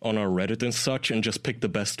on our Reddit and such, and just pick the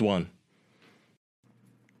best one.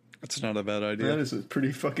 That's not a bad idea. That is a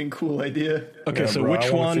pretty fucking cool idea. Okay, Yeah, so bro, I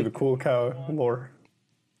which wanna see one? the cool cow lore.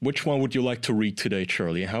 Which one would you like to read today,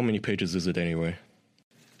 Charlie? How many pages is it anyway?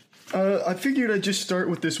 I figured I'd just start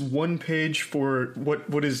with this one page for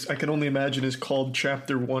what is, I can only imagine, is called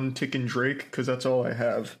Chapter 1 Tick and Drake, because that's all I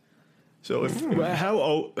have. So if How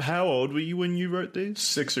old were you when you wrote these?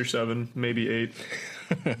 6 or 7, maybe 8.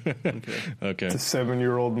 Okay. The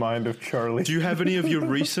 7-year-old mind of Charlie. Do you have any of your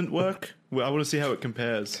recent work? Well, I want to see how it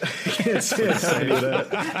compares. Can't say any of that.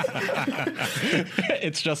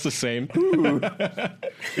 It's just the same.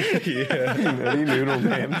 Nutty Noodle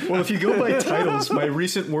Man. Well, if you go by titles, my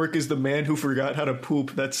recent work is The Man Who Forgot How to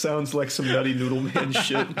Poop. That sounds like some Nutty Noodle Man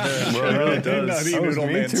shit. It really does. Nutty That was Noodle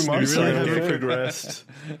me Man 2 You months really ago. have progressed.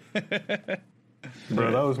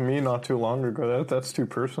 Bro, that was me not too long ago. That's too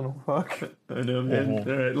personal. Fuck. I know, man.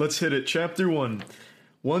 All right, let's hit it. Chapter 1.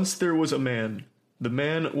 Once there was a man. The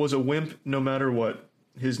man was a wimp no matter what.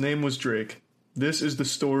 His name was Drake. This is the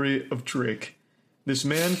story of Drake. This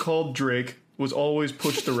man called Drake was always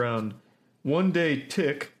pushed around. One day,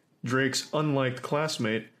 Tick, Drake's unliked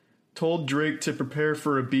classmate, told Drake to prepare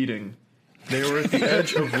for a beating. They were at the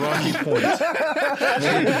edge of Rocky Point, one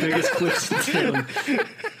of the biggest cliffs in town.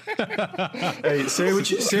 Hey, say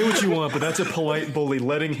what you want, but that's a polite bully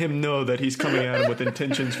letting him know that he's coming at him with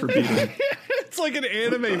intentions for beating him. It's like an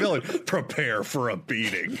anime villain. Prepare for a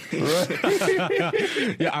beating.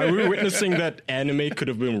 Yeah, are we witnessing that anime could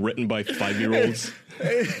have been written by 5-year-olds?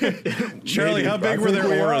 Charlie, how big were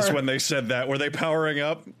their auras when they said that? Were they powering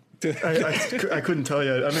up? I couldn't tell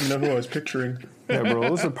you. I don't even know who I was picturing. Yeah, bro,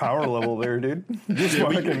 what's the power level there, dude? Just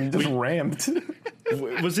ramped.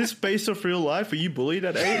 Was this based off real life? Were you bullied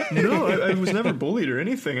at 8? No, I was never bullied or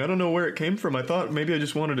anything. I don't know where it came from. I thought maybe I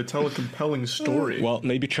just wanted to tell a compelling story. Well,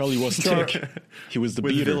 maybe Charlie was Tick. He was the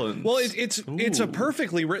With beater. villains. Well, it's a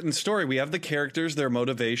perfectly written story. We have the characters, their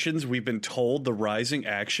motivations. We've been told the rising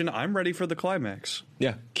action. I'm ready for the climax.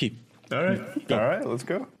 Yeah, keep. All right. All right, let's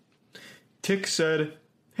go. Tick said,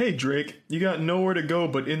 "Hey, Drake, you got nowhere to go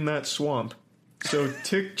but in that swamp." So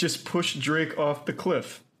Tick just pushed Drake off the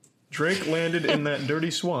cliff. Drake landed in that dirty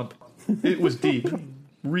swamp. It was deep,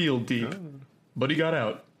 real deep, but he got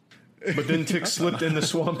out. But then Tick slipped in the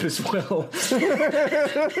swamp as well.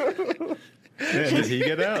 Man, did he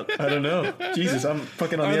get out? I don't know. Jesus, I'm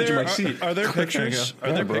fucking on the edge of my seat. Are there pictures?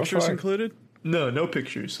 Are there pictures included? No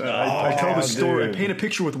pictures. I tell the story. dude. I paint a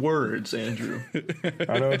picture with words, Andrew.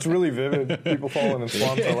 I know, it's really vivid. People falling in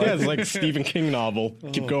swamps. I like Yeah, it's it. like a Stephen King novel.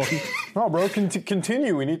 Keep going. Oh, bro,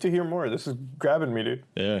 continue. We need to hear more. This is grabbing me, dude.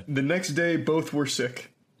 Yeah. The next day, both were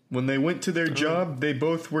sick. When they went to their job, they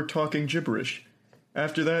both were talking gibberish.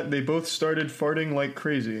 After that, they both started farting like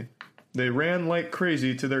crazy. They ran like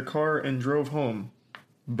crazy to their car and drove home.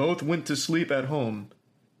 Both went to sleep at home.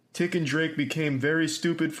 Tick and Drake became very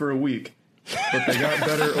stupid for a week, but they got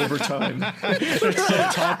better over time. It's so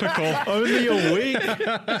topical. Only a week.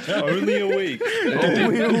 Only a week.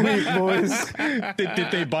 Only a week, boys.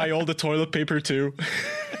 Did they buy all the toilet paper too?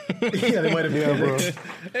 Yeah, they might have Yeah, bro.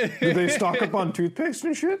 panicked. Did they stock up on toothpaste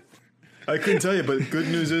and shit? I couldn't tell you, but good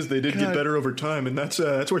news is they did get better over time, and that's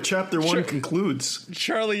where chapter 1 concludes.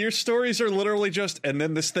 Charlie, your stories are literally just, and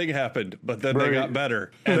then this thing happened, but then they Right. got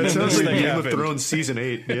better. And That then sounds this like thing Game of happened. Thrones season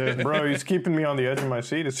 8. Yeah. Bro, he's keeping me on the edge of my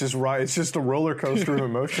seat. It's just right. It's just a roller coaster of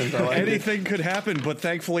emotions. I like it. Anything could happen, but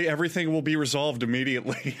thankfully everything will be resolved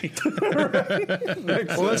immediately.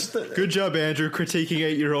 Well, that's the, Good job, Andrew, critiquing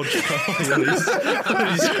 8-year-old Charlie on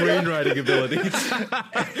his screenwriting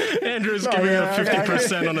abilities. Andrew's giving yeah, it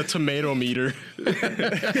 50% on a tomato meter.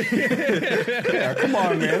 Yeah, come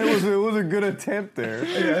on, man. It was a good attempt there.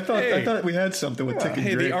 yeah, I thought we had something with Tick and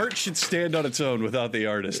Hey, Drake. the art should stand on its own without the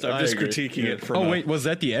artist. I'm I just agree. critiquing it from Oh, wait, was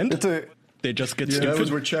that the end? It's a They just get Yeah, stupid? that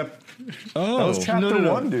was where oh. that was chapter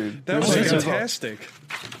no. 1, dude. That was Okay. fantastic.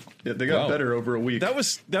 Yeah, they got Wow. better over a week. That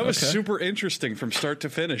was Okay. super interesting from start to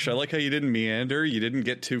finish. I like how you didn't meander, you didn't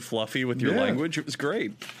get too fluffy with your Yeah. language. It was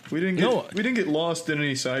great. we didn't get lost in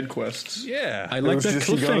any side quests. Yeah. I It like was that just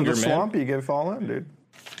you go to the cliffhanger, man. swamp, you get fallen, dude.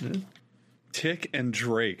 Tick and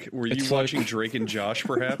Drake. Were you It's watching like- Drake and Josh,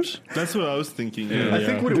 perhaps? That's what I was thinking. Yeah. I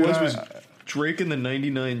think what it Dude, was Drake and the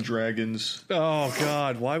 99 Dragons. Oh,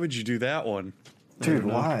 God. Why would you do that one? Dude,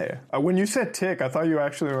 why? When you said Tick, I thought you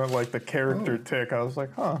actually went like the character Tick. I was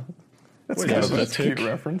like, huh. That's kind of a is that cute Tick?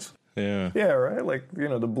 reference. Yeah. Yeah, right? Like,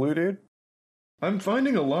 the blue dude. I'm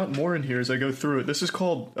finding a lot more in here as I go through it. This is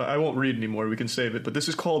called, I won't read anymore, we can save it, but this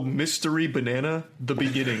is called Mystery Banana, The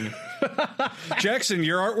Beginning. Jackson,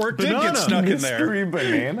 your artwork did Banana. get stuck in there. Mystery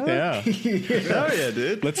banana? Yeah. Oh, yeah,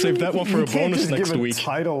 dude. Let's save that one for You a can't bonus just next give a week.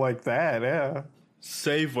 title like that, yeah.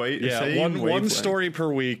 Save weight. Yeah, save one wavelength. story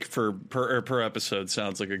per week per episode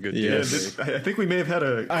sounds like a good deal. Yeah, Yes. I think we may have had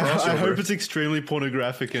a I crossover. hope it's extremely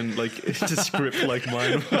pornographic and like it's a script like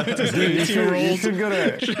mine. Dude, you should go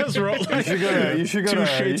to Just roll like you should go two to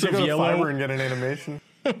shades of yellow. Fiverr and get an animation.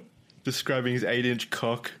 Describing his 8-inch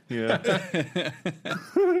cock. Yeah.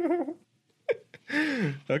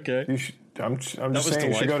 Okay. I'm just was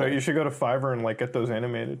saying delightful. you should go to Fiverr and like get those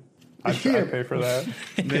animated. I'd pay for that.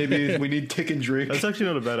 Maybe we need Tick and Drake. That's actually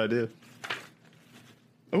not a bad idea.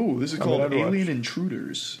 Oh, this is I mean, called I'd watch. Alien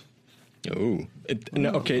Intruders. Oh.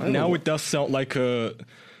 Now it does sound like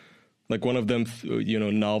one of them,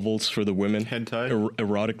 novels for the women. Hentai?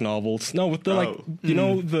 Erotic novels. No, with the,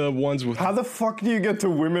 Oh. the ones with... How the fuck do you get to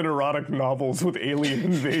women erotic novels with alien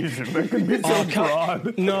invasion? That could be so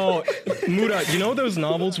broad. No, Muda, you know those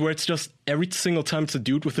novels where it's just every single time it's a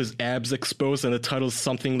dude with his abs exposed and the title's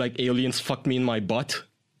something like Aliens Fuck Me in My Butt?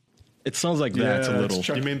 It sounds like that a Yeah, little. it's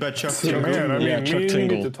Chuck- You mean by Chuck So, Tingle? man, I mean, Yeah, me Chuck and you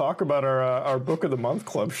Tingle. need to talk about our Book of the Month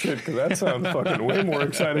Club shit, because that sounds fucking way more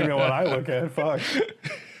exciting than what I look at. Fuck.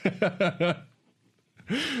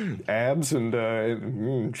 Abs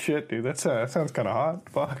and shit, dude. That sounds kind of hot.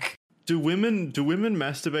 Fuck. Do women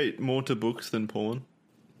masturbate more to books than porn?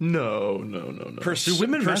 No. Do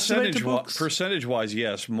women masturbate to books? Percentage-wise,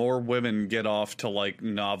 yes. More women get off to like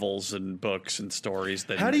novels and books and stories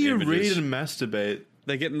than How do you images. read and masturbate?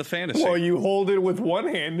 They get in the fantasy. Well, you hold it with one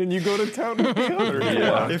hand and you go to town with the other.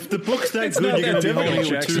 Yeah. If the book's that It's good, not you're that going to be holding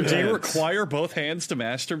difficult, it with two Jackson. Do you hands. require both hands to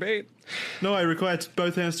masturbate? No, I require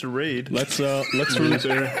both hands to read. Let's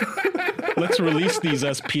release these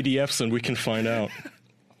as PDFs and we can find out.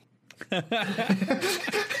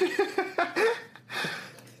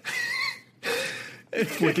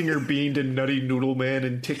 Flicking her bean to Nutty Noodle Man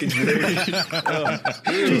and Tick and Drake.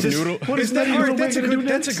 Jesus. Noodle. What is Nutty All Noodle right, Man that's a gonna good. do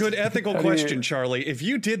That's a next? good ethical question, Charlie. If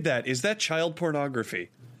you did that, is that child pornography?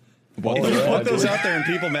 Well, If you yeah, put those dude. out there and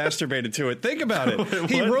people masturbated to it, think about it.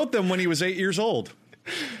 He wrote them when he was 8 years old.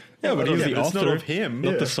 yeah, but he's the but it's author, not of him.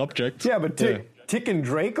 not Yeah. the subject. Yeah, but Tick and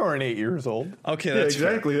Drake aren't 8 years old. Okay, Yeah, that's fair.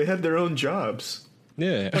 exactly. They had their own jobs.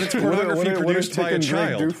 Yeah. It's pornography what produced does by Tick a and Drake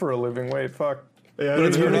child. do for a living? Wait, fuck. Yeah, But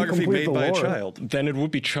it's Yeah, pornography complete made the by a lore. child. Then it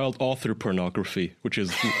would be child author pornography, which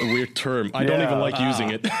is a weird term. I don't even like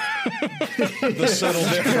using it. The subtle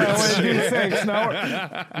Yeah, difference. wait, dude, thanks.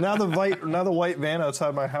 Now the white van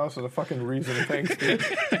outside my house is a fucking reason. Thanks, dude.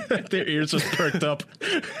 Their ears just perked up.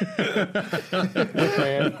 Man.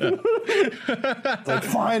 It's like,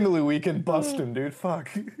 finally we can bust him, dude.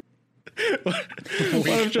 Fuck.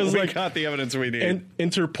 We just like got the evidence we need.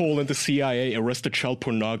 Interpol and the CIA arrest a child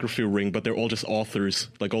pornography ring, but they're all just authors,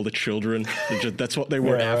 like all the children. That's what they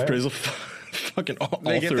were Yeah, after. right. Is a fucking authors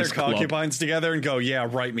They get their club. concubines together and go, yeah,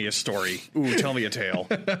 write me a story. Ooh, tell me a tale.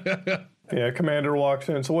 Yeah, commander walks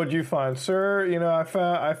in. So what'd you find, sir? You know,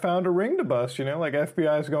 I found a ring to bust. You know, like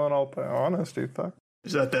FBI's going all honest, dude. Fuck.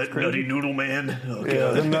 Is that Nutty Noodle Man? Oh, Yeah,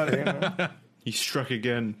 God. they're not, you know. He struck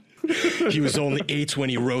again. He was only 8 when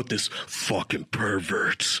he wrote this. Fucking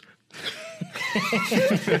perverts.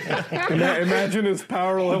 Imagine his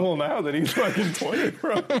power level now that he's fucking 20,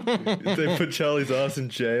 bro. They put Charlie's ass in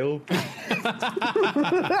jail.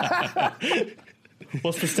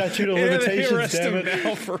 What's the statute of limitations, damn it?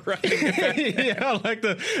 now for writing it. Yeah, like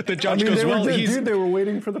the I judge mean, goes, well, he's they were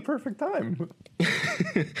waiting for the perfect time.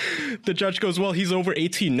 the judge goes, well, he's over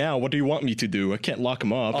 18 now. What do you want me to do? I can't lock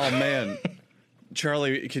him up. Oh, man.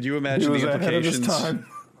 Charlie, could you He imagine was the ahead of his implications? time.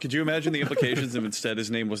 Could you imagine the implications if instead his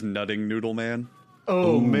name was Nutting Noodle Man?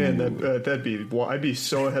 Oh, man, that'd be... Well, I'd be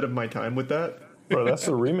so ahead of my time with that. Bro, that's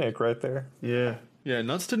a remake right there. Yeah. Yeah,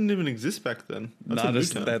 nuts didn't even exist back then. That's a Not new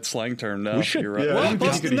as term. that slang term, no. should- You're right. yeah, Well, you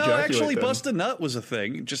bust, could no, ejaculate actually, then. bust a nut was a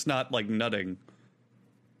thing, just not like nutting.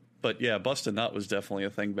 But yeah, bust a nut was definitely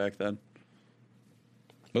a thing back then.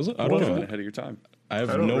 Was it? I Could don't have been know. ahead of your time. I have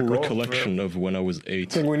don't no recall. recollection of when I was I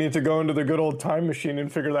 8. think we need to go into the good old time machine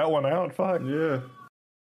and figure that one out. Fuck. Yeah.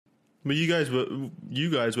 But you guys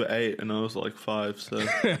were 8 and I was like 5, so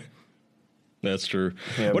That's true.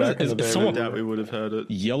 Yeah, What is, back in the day, is I someone doubt we would have heard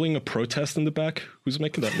it. yelling a protest in the back? Who's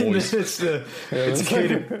making that noise? it's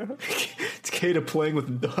Kata playing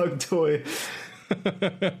with dog toy.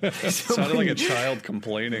 Sounded like a child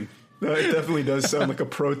complaining. No, it definitely does sound like a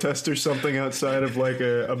protest or something outside of like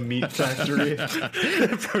a meat factory.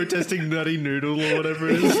 Protesting Nutty Noodle or whatever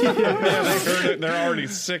it is. Yeah, they heard it. They're already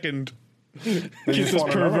sickened. Keep just this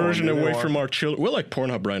want another one, perversion do they away want- from our children. We're like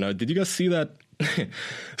Pornhub right now. Did you guys see that?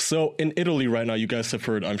 So in Italy right now, you guys have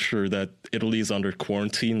heard, I'm sure, that Italy is under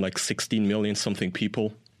quarantine, like 16 million something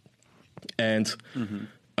people. And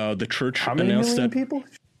the church How many announced million that people?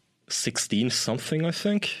 16 something, I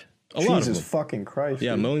think. A lot of Jesus them. fucking Christ.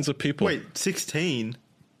 Yeah, dude. millions of people. Wait, 16?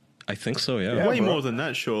 I think so, yeah. Yeah. Way bro. more than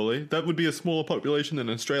that, surely. That would be a smaller population than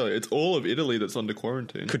Australia. It's all of Italy that's under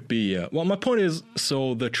quarantine. Could be, yeah. Well, my point is,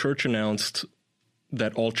 so the church announced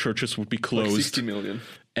that all churches would be Like closed. 60 million.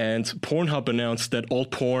 And Pornhub announced that all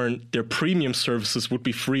porn, their premium services would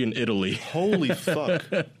be free in Italy. Holy fuck.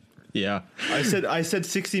 Yeah. I said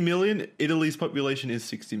 60 million. Italy's population is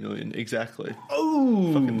 60 million. Exactly.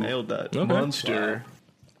 Oh, Fucking nailed that. Okay. monster!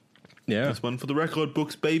 Yeah. That's one for the record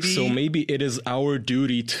books, baby. So maybe it is our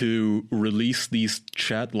duty to release these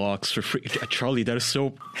chat logs for free. Charlie, that is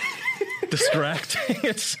so distracting.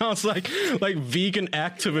 It sounds like vegan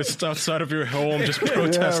activists outside of your home just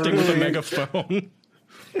protesting with a really. megaphone.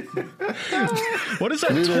 What is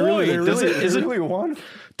that Dude, toy? they Is really want?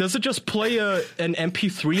 does it just play an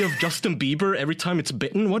MP3 of Justin Bieber every time it's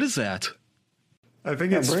bitten? What is that? I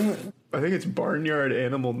think it's barnyard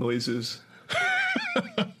animal noises.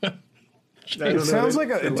 It sounds like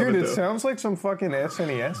it sounds like some fucking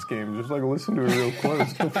SNES game. Just like listen to it real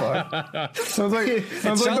close. The fuck? Sounds like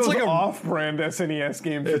those off-brand SNES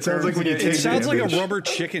games. It sounds like when you take It sounds like a rubber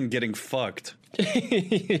chicken getting fucked.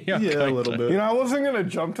 Yeah, a little bit. You know, I wasn't gonna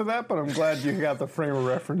jump to that, but I'm glad you got the frame of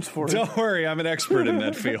reference for it. Don't worry, I'm an expert in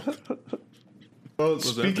that field. Well,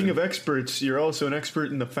 speaking of experts, you're also an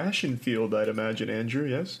expert in the fashion field, I'd imagine, Andrew,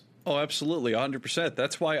 yes? Oh, absolutely, 100%.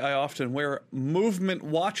 That's why I often wear Movement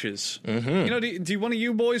watches. You know, do one of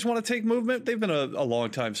you boys want to take Movement? They've been a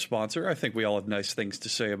long-time sponsor. I think we all have nice things to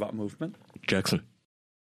say about Movement. Jackson.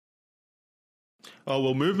 Oh,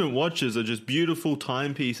 well, Movement watches are just beautiful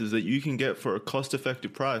timepieces that you can get for a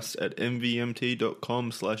cost-effective price at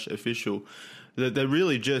mvmt.com/official. They're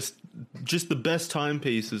really just the best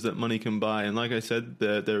timepieces that money can buy. And like I said,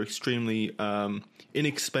 they're extremely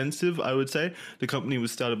inexpensive, I would say. The company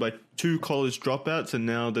was started by 2 college dropouts, and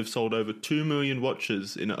now they've sold over 2 million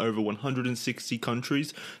watches in over 160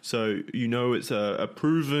 countries. So you know it's a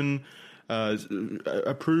proven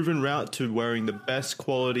route to wearing the best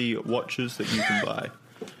quality watches that you can buy.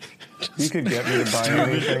 You could get me to buy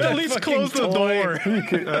anything. At least close the door. I'm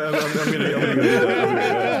gonna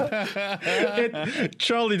go.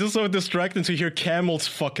 Charlie, just so distracting to hear camels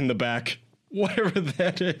fuck in the back. Whatever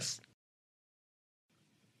that is.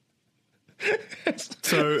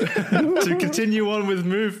 So, to continue on with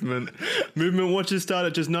Movement watches start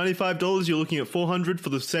at just $95. You're looking at $400 for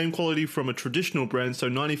the same quality from a traditional brand. So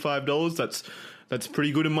 $95, that's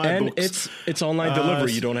pretty good in my and books. it's online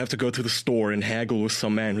delivery. You don't have to go to the store and haggle with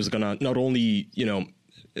some man who's gonna not only,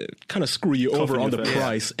 kind of screw you over on the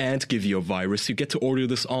price and give you a virus. You get to order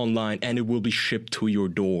this online and it will be shipped to your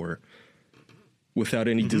door without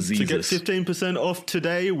any diseases. To get 15% off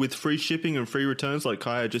today with free shipping and free returns, like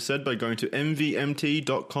Kaya just said, by going to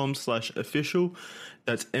mvmt.com/official.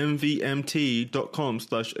 That's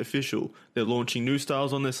mvmt.com/official. They're launching new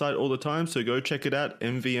styles on their site all the time, so go check it out,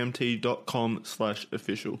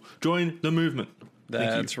 mvmt.com/official. Join the movement.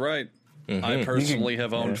 That's right. I personally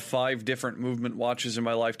have owned 5 different Movement watches in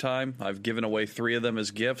my lifetime. I've given away 3 of them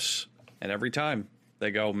as gifts, and every time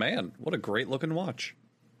they go, man, what a great looking watch.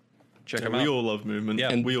 Check them out. We all love Movement.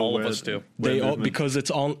 Yeah, and we all of us do. Because it's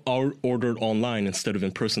ordered online instead of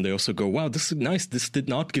in person, they also go, wow, this is nice. This did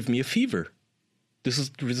not give me a fever. This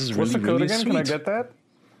is really, What's the code really again? sweet. Can I get that?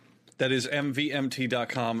 That is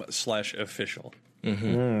mvmt.com/official.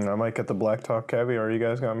 I might get the Black Top Caviar. You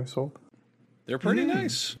guys got me sold. They're pretty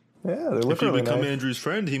nice. Yeah, they look If you really become nice. Andrew's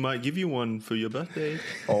friend, he might give you one for your birthday.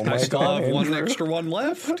 Oh my I still god, have one Andrew. extra one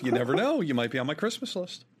left. You never know. You might be on my Christmas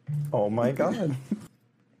list. Oh my god.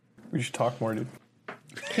 We should talk more, dude.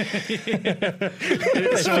 So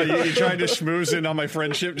you're trying to schmooze in on my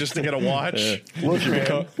friendship just to get a watch? Look,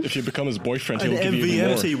 If you become his boyfriend, An he'll give you even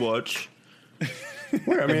more. MVMT watch. I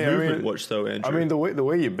Movement watch, though, Andrew. I mean, the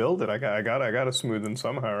way you build it, I got to smooth in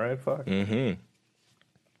somehow, right? Fuck. Mm-hmm.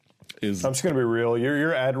 I'm just gonna be real.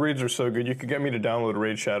 Your ad reads are so good. You could get me to download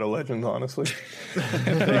Raid Shadow Legends. Honestly, you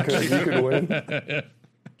could win.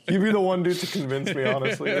 You'd be the one dude to convince me.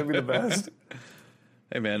 Honestly, that'd be the best.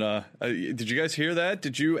 Hey man, did you guys hear that?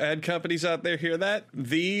 Did you ad companies out there hear that?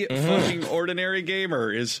 The fucking Ordinary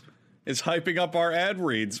Gamer is hyping up our ad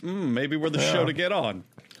reads. Maybe we're the show to get on.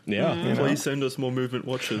 Yeah. Please send us more Movement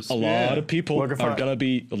watches. A lot of people Look, if are I- going to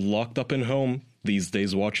be locked up in home these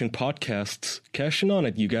days watching podcasts. Cashing on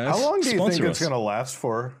it, you guys. How long do you Sponsor think it's us. gonna last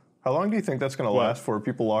for? How long do you think that's gonna last for?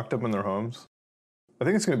 People locked up in their homes. I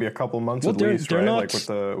think it's gonna be a couple months Well, at they're least, right? not-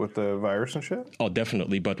 Like with the virus and shit. Oh,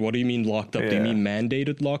 definitely. But what do you mean locked up? Do you Yeah. mean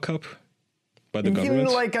mandated lockup by the government?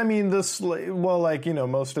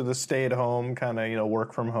 Most of the stay at home kind of,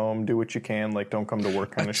 work from home, do what you can, like don't come to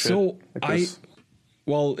work kind of shit. So Like this.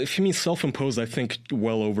 well, if you mean self-imposed, I think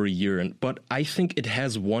well over a year. But I think it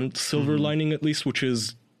has one silver lining at least, which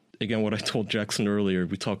is, again, what I told Jackson earlier.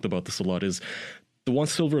 We talked about this a lot. Is the one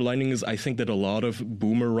silver lining is I think that a lot of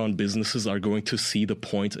boomer-run businesses are going to see the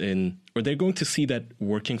point or they're going to see that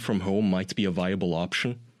working from home might be a viable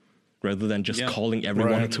option rather than just calling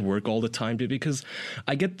everyone to work all the time. Because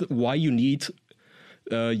I get why you need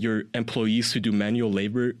your employees to do manual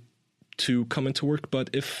labor to come into work, but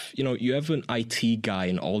if you have an IT guy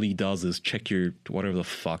and all he does is check your whatever the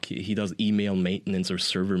fuck he does, email maintenance or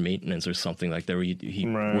server maintenance or something like that, or he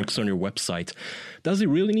works on your website, does he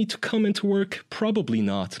really need to come into work? Probably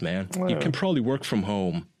not, man. You can probably work from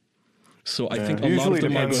home. So I think a lot of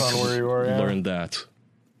them are depends on where you are, going to learn that.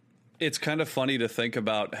 It's kind of funny to think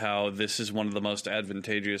about how this is one of the most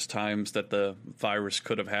advantageous times that the virus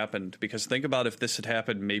could have happened, because think about if this had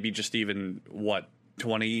happened maybe just even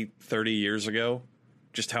 20, 30 years ago,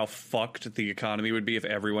 just how fucked the economy would be if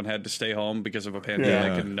everyone had to stay home because of a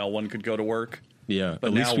pandemic and no one could go to work. Yeah, but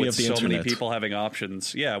at now least we with have the so internet. many people having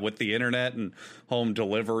options, with the internet and home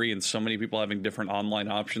delivery, and so many people having different online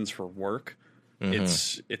options for work,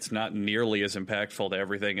 it's not nearly as impactful to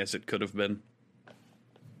everything as it could have been.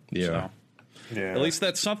 Yeah, so, at least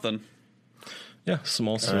that's something. Yeah,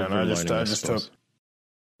 small silver lining.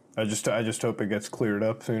 I just hope it gets cleared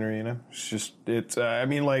up sooner. You know, it's. I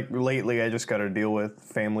mean, like lately, I just got to deal with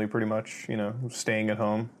family pretty much. You know, staying at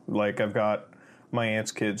home. Like I've got my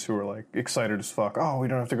aunt's kids who are like excited as fuck. Oh, we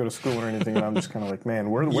don't have to go to school or anything. And I'm just kind of like, man,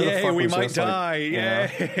 where the fuck we was might this? die.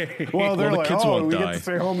 Like, Yay! Well, they're the like, kids oh, won't we die. get to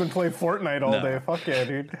stay home and play Fortnite all day. Fuck yeah,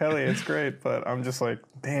 dude. Hell yeah, it's great. But I'm just like,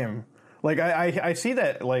 damn. Like I see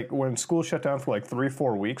that like when school shut down for like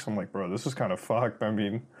 3-4 weeks. I'm like, bro, this is kind of fucked. I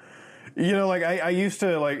mean, you know, like I used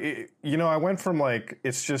to like, you know, I went from like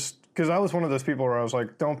it's just. Because I was one of those people where I was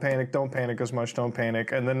like, don't panic as much, don't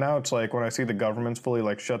panic. And then now it's like when I see the government's fully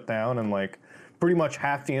like shut down and like pretty much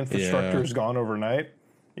half the infrastructure is gone overnight,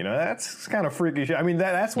 you know, that's kind of freaky shit. I mean,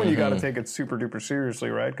 that's when you got to take it super duper seriously,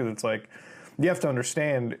 right? Because it's like, you have to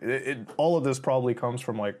understand, all of this probably comes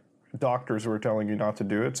from like doctors who are telling you not to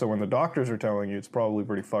do it. So when the doctors are telling you, it's probably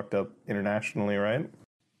pretty fucked up internationally, right?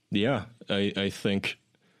 Yeah, I think,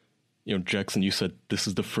 you know, Jackson, you said this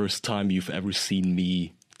is the first time you've ever seen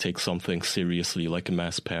me take something seriously like a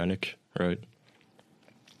mass panic, right?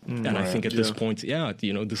 And I think at this point,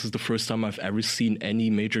 you know, this is the first time I've ever seen any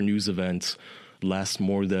major news event last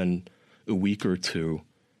more than a week or two,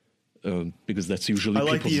 because that's usually I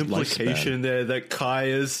like the implication lifespan. there that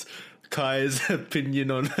Kaya's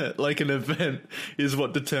opinion on like an event is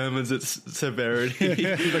what determines its severity.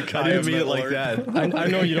 I didn't mean it like that. I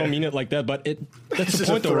know you don't mean it like that, but that's the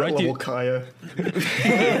point, though, right? Level Kaya.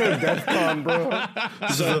 DEFCON, bro.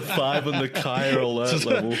 This is a 5 on the Kaya alert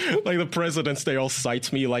level. Like the presidents, they all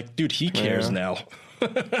cite me like, dude, he cares now.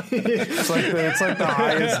 It's like the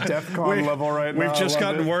highest DEFCON level right now. We've just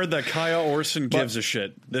gotten word that Kaya Orson gives a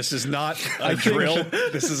shit. This is not a drill.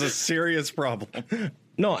 This is a serious problem.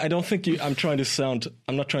 No, I don't think I'm not trying to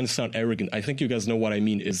sound arrogant. I think you guys know what I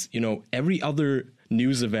mean is, you know, every other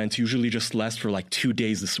news event usually just lasts for like 2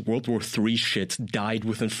 days. This World War III shit died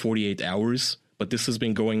within 48 hours, but this has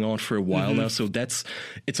been going on for a while now. So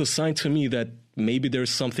it's a sign to me that maybe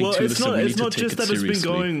there's something to this and we need to take it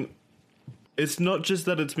seriously. It's not just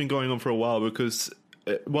that it's been going on for a while, because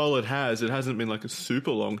while it hasn't been like a super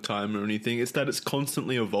long time or anything. It's that it's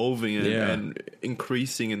constantly evolving and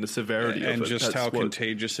increasing in the severity of it. And just how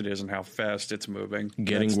contagious it is and how fast it's moving.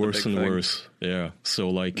 Getting worse and worse. Yeah. So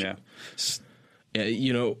like,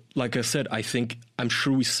 you know, like I said, I'm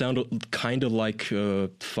sure we sounded kind of like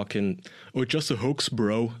just a hoax,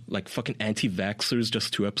 bro. Like fucking anti-vaxxers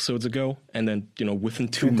just 2 episodes ago. And then, you know, within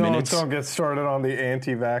 2 minutes. Don't get started on the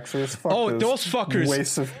anti-vaxxers. Fuck those fuckers.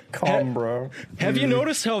 Waste of calm, bro. Have you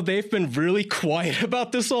noticed how they've been really quiet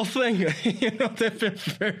about this whole thing? You know, they've been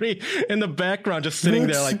very in the background, just sitting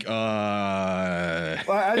there like,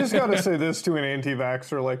 I just got to say this to an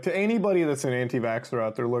anti-vaxxer, like to anybody that's an anti-vaxxer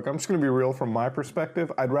out there. Look, I'm just going to be real from my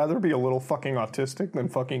perspective. I'd rather be a little fucking autistic than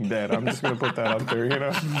fucking dead. I'm just going to put that out there, you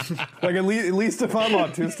know? Like at least if I'm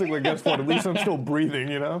autistic, like guess what? At least I'm still breathing,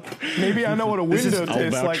 you know? Maybe I know what a window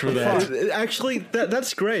tastes like. Actually,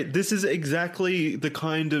 that's great. This is exactly the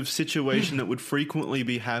kind of situation that would frequently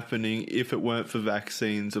be happening if it weren't for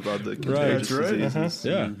vaccines of other contagious diseases.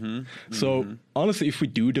 Yeah. So honestly, if we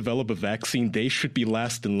do develop a vaccine, they should be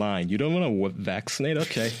last in line. You don't want to vaccinate?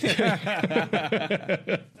 Okay.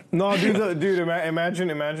 No, dude, imagine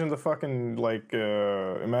the fucking, like,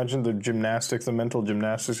 imagine the gymnastics, the mental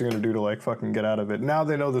gymnastics you're going to do to, like, fucking get out of it. Now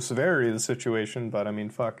they know the severity of the situation, but, I mean,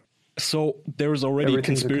 fuck. So there's already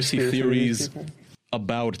conspiracy theories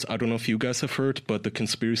about, I don't know if you guys have heard, but the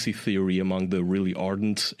conspiracy theory among the really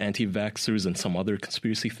ardent anti-vaxxers and some other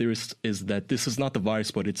conspiracy theorists is that this is not the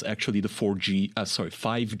virus, but it's actually the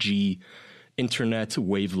 5G internet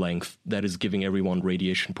wavelength that is giving everyone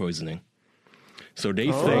radiation poisoning. So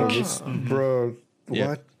they think, bro,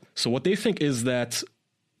 what? So what they think is that,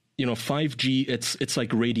 you know, 5G, it's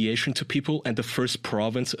like radiation to people, and the first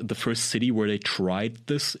province, the first city where they tried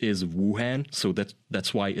this is Wuhan. So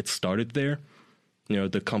that's why it started there. You know,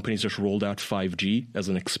 the companies just rolled out 5G as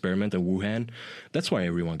an experiment in Wuhan. That's why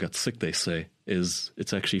everyone got sick, they say, is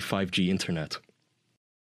it's actually 5G internet.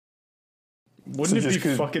 Wouldn't it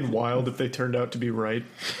be fucking wild if they turned out to be right?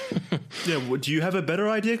 Yeah, do you have a better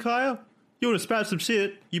idea, Kaya? You want to spout some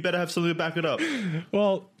shit, you better have something to back it up.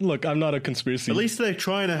 Well, look, I'm not a conspiracy. At least they're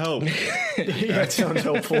trying to help. That sounds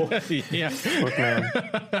helpful. Yeah. Look, man.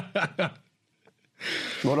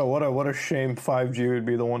 What a shame 5G would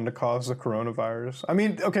be the one to cause the coronavirus. I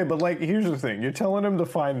mean, okay, but like, here's the thing. You're telling him to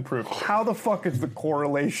find proof. How the fuck is the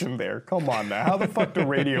correlation there? Come on now. How the fuck do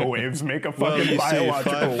radio waves make a fucking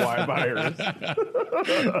biological virus?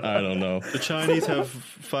 I don't know. The Chinese have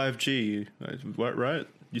 5G, right?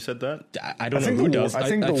 You said that? I don't know who does. I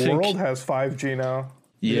think the world has 5G now.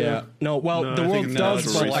 Yeah. No, well, the world does,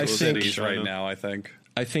 it's but I resource think cities right now, I think.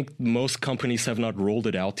 I think most companies have not rolled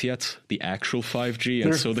it out yet, the actual 5G,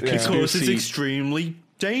 and so the Because it's conspiracy... extremely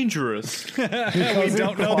dangerous. We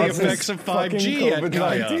don't know the effects of 5G yet,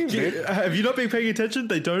 Kaya. Have you not been paying attention?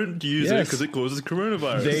 They don't use it Yes. because it causes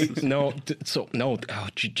coronavirus.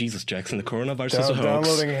 Jesus, Jackson, the coronavirus is a hoax.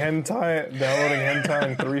 Downloading hentai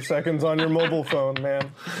in 3 seconds on your mobile phone,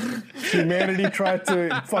 man. Humanity tried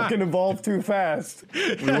to fucking evolve too fast.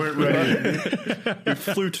 We weren't ready. We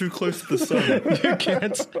flew too close to the sun.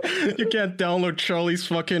 You can't download Charlie's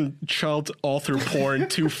fucking child author porn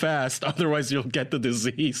too fast, otherwise you'll get the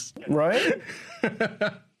disease. Right?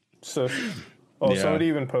 So, Yeah. somebody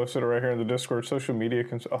even posted it right here in the Discord. Social media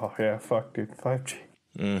oh yeah, fuck, dude, 5G.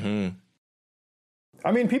 Mm-hmm.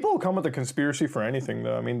 I mean, people will come with a conspiracy for anything,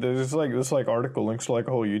 though. I mean, there's like this article links to like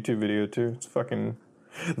a whole YouTube video too. It's fucking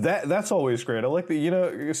that's always great. I like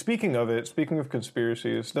the speaking of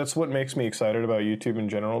conspiracies, that's what makes me excited about YouTube in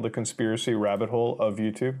general. The conspiracy rabbit hole of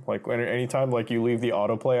YouTube. Like anytime like you leave the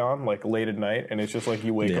autoplay on like late at night, and it's just like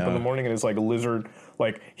you wake up in the morning and it's like a lizard.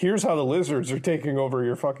 Like here's how the lizards are taking over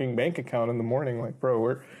your fucking bank account in the morning. Like,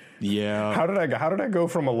 bro, how did I go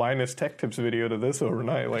from a Linus Tech Tips video to this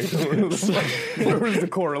overnight? Like, where was the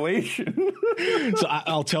correlation? So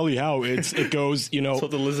I'll tell you how it goes. That's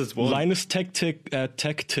what the lizards want. Linus Tech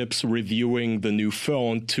Tips reviewing the new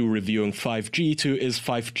phone to reviewing 5G to is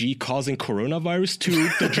 5G causing coronavirus to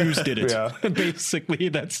the Jews did it. Yeah. Basically,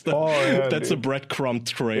 that's a breadcrumb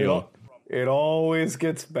trail. It always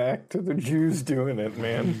gets back to the Jews doing it,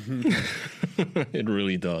 man. It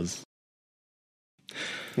really does.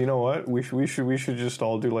 You know what? We should just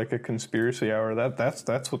all do like a conspiracy hour.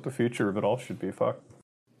 That's what the future of it all should be. Fuck.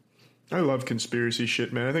 I love conspiracy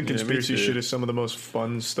shit, man. I think conspiracy shit is some of the most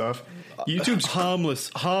fun stuff. YouTube's harmless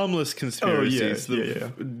conspiracies. Oh, yeah.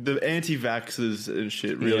 The anti-vaxxers and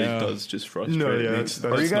shit really does just frustrate me.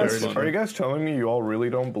 Are you guys telling me you all really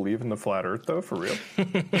don't believe in the flat Earth though? For real?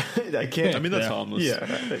 I can't. I mean, that's harmless.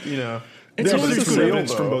 Yeah, It's there's good real,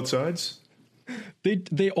 evidence from though. both sides.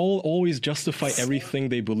 They all always justify everything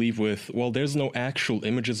they believe with, well, there's no actual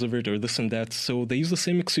images of it or this and that, so they use the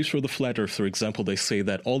same excuse for the flat earth. For example, they say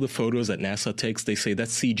that all the photos that NASA takes, they say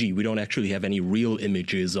that's CG. We don't actually have any real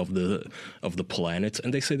images of the planet.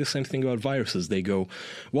 And they say the same thing about viruses. They go,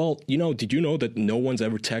 well, did you know that no one's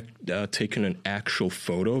ever taken an actual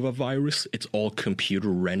photo of a virus? It's all computer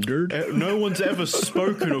rendered. No one's ever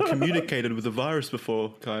spoken or communicated with a virus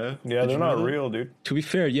before, Kaya. Yeah, they're not real, dude. To be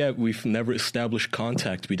fair, we've never established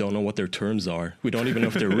contact. We don't know what their terms are. We don't even know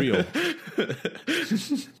if they're real.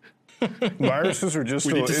 Viruses are just.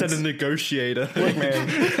 We need to send a negotiator. Look, man.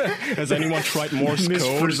 Has anyone tried Morse Miss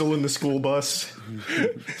code? Frizzle in the school bus.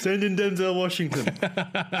 Send in Denzel Washington.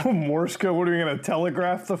 Morse code. What are we gonna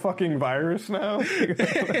telegraph the fucking virus now? Use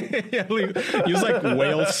like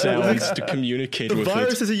whale sounds to communicate with it.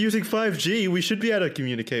 Viruses are using 5G. We should be able to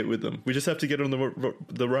communicate with them. We just have to get on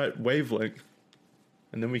the right wavelength.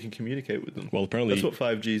 And then we can communicate with them. Well, apparently... That's what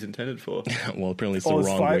 5G is intended for. Well, apparently it's the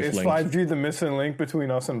wrong wavelength. Is 5G the missing link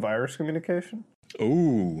between us and virus communication?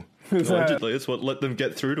 Ooh. Allegedly, it's what let them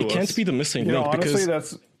get through to us. It can't be the missing link honestly,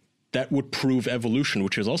 because that would prove evolution,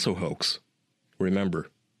 which is also hoax. Remember.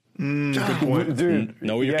 Good point. Dude,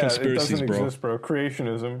 know your conspiracies, it doesn't bro. exist, bro.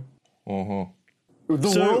 Creationism. Uh-huh.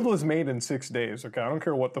 The world was made in 6 days. Okay, I don't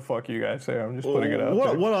care what the fuck you guys say. I'm just putting it out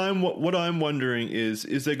there. What I'm wondering is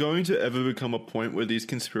there going to ever become a point where these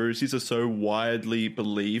conspiracies are so widely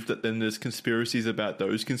believed that then there's conspiracies about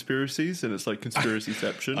those conspiracies, and it's like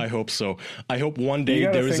conspiracyception? I hope so. I hope one day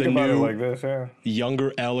there is a new,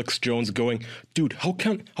 younger Alex Jones going, dude, how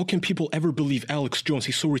can people ever believe Alex Jones?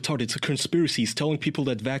 He's so retarded. It's a conspiracy. He's telling people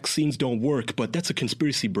that vaccines don't work, but that's a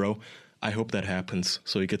conspiracy, bro. I hope that happens,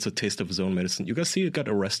 so he gets a taste of his own medicine. You guys see it got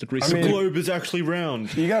arrested recently? The globe is actually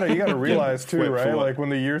round. You gotta realize too, right? what? Like when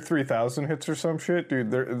the year 3000 hits or some shit,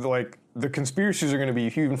 dude. They're like the conspiracies are gonna be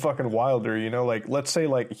even fucking wilder. Like let's say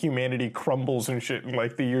like humanity crumbles and shit in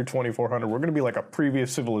like the year 2400. We're gonna be like a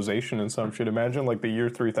previous civilization and some shit. Imagine like the year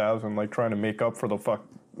 3000, like trying to make up for the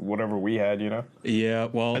whatever we had, Yeah,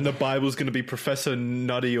 well... And the Bible's going to be Professor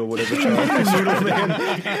Nutty or whatever. And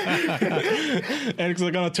it's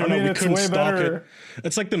going to turn out we couldn't stop it.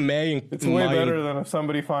 It's like the May... It's way better than if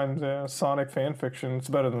somebody finds Sonic fan fiction. It's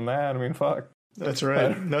better than that. I mean, fuck. That's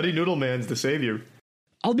right. Nutty Noodle Man's the savior.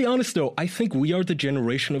 I'll be honest though, I think we are the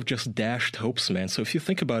generation of just dashed hopes, man. So if you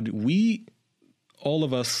think about it, all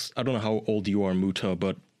of us, I don't know how old you are, Muta,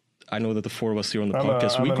 but I know that the four of us here on the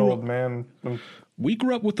podcast, I'm an old man. We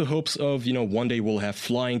grew up with the hopes of, one day we'll have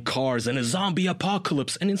flying cars and a zombie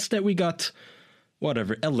apocalypse. And instead we got,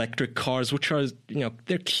 whatever, electric cars, which are,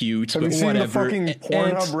 they're cute, Have but you seen whatever. the fucking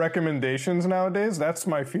Pornhub recommendations nowadays? That's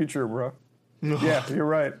my future, bro. Yeah, you're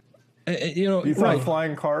right. You thought right.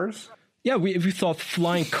 flying cars? Yeah, we thought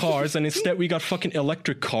flying cars, and instead we got fucking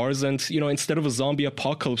electric cars, and, instead of a zombie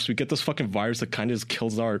apocalypse, we get this fucking virus that kind of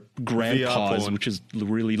kills our grandpas, which is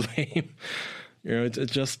really lame.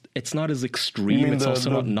 It's not as extreme. You mean it's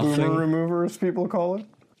also not nothing. Boomer removers, people call it?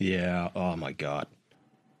 Yeah, oh my god.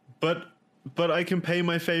 But I can pay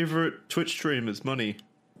my favorite Twitch streamers money.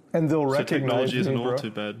 And they'll So recognize technology me, isn't all bro.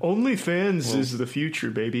 too bad. OnlyFans is the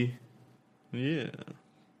future, baby. Yeah.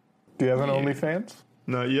 Do you have an OnlyFans?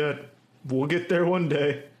 Not yet. We'll get there one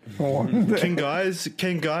day. Can guys have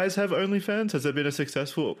OnlyFans? Has there been a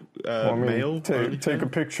successful male? Take a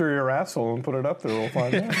picture of your asshole and put it up there. We'll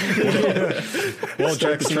find out. Well,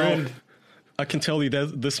 Start the Jackson, trend. I can tell you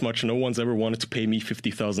that this much: no one's ever wanted to pay me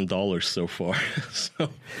 $50,000 so far. So.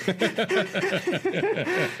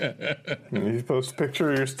 You post a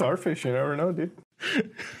picture of your starfish, you never know, dude.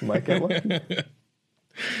 You might get lucky.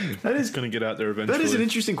 That is going to get out there eventually. That is an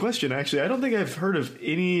interesting question, actually. I don't think I've heard of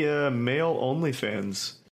any male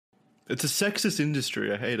OnlyFans. It's a sexist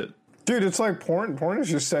industry. I hate it. Dude, it's like porn. Porn is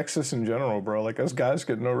just sexist in general, bro. Like, us guys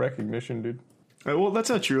get no recognition, dude. Well, that's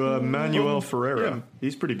not true. Manuel Ferreira. Yeah.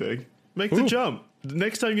 He's pretty big. Make the jump. The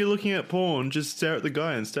next time you're looking at porn, just stare at the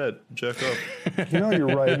guy instead. Jerk off. You're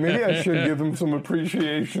right. Maybe I should give him some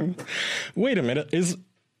appreciation. Wait a minute.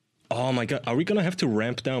 Oh my god. Are we going to have to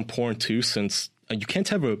ramp down porn too, since you can't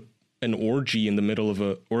have an orgy in the middle of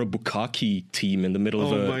a bukkake team in the middle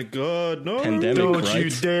of a my god, no. pandemic, Don't right? you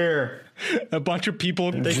dare. A bunch of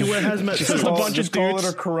people. They can wear hazmat suits. Just a bunch of call dudes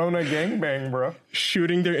it a Corona gangbang, bro.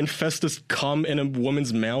 shooting their infestus cum in a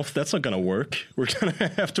woman's mouth. That's not going to work. We're going to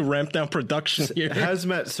have to ramp down production here.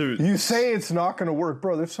 Hazmat suits. You say it's not going to work,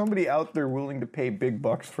 bro. There's somebody out there willing to pay big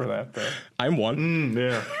bucks for that, though. I'm one.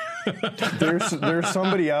 Yeah. There's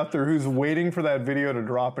somebody out there who's waiting for that video to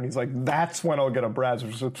drop, and he's like, that's when I'll get a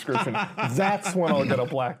Brazzer subscription. That's when I'll get a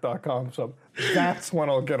Black.com sub. That's when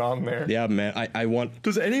I'll get on there. Yeah, man. I want.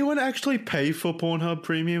 Does anyone actually pay for Pornhub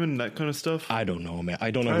Premium and that kind of stuff? I don't know, man.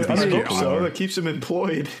 I don't know. I hope so. That keeps him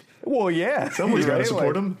employed. Well, yeah. Someone's got to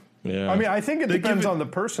support him. Yeah. I mean, I think it depends on the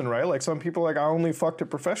person, right? Like, some people, like, I only fucked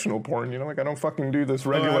at professional porn, like, I don't fucking do this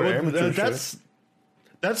regular amateur shit.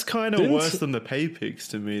 That's kind of worse than the pay pigs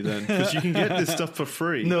to me, then, because you can get this stuff for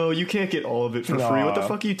free. No, you can't get all of it for free. What the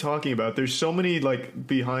fuck are you talking about? There's so many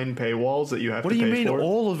behind paywalls that you have to pay for. What do you mean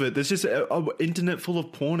all of it? There's just an internet full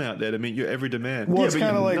of porn out there to meet your every demand. Well, it's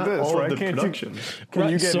kind of like this, all right? Of the productions. Can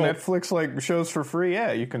you get Netflix shows for free?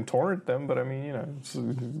 Yeah, you can torrent them, but I mean,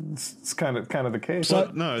 it's kind of the case.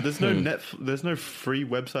 But no, there's there's no free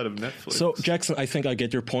website of Netflix. So Jackson, I think I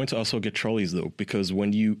get your point. I also get Charlie's though, because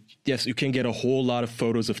when you can get a whole lot of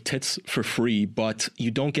photos of tits for free, but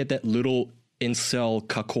you don't get that little incel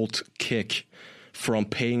cuckold kick from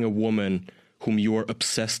paying a woman whom you are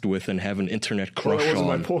obsessed with and have an internet crush that wasn't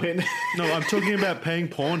on. my point. No, I'm talking about paying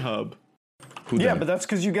Pornhub. Yeah, but that's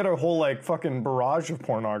because you get a whole fucking barrage of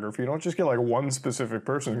pornography. You don't just get one specific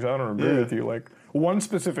person. Because I don't agree with you. One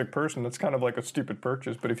specific person, that's kind of like a stupid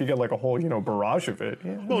purchase. But if you get a whole barrage of it,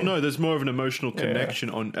 no, there's more of an emotional connection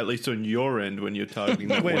at least on your end when you're targeting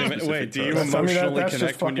that. Wait a minute, wait. Do you emotionally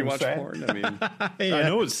connect when you watch porn? I mean, I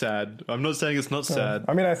know it's sad. I'm not saying it's not sad.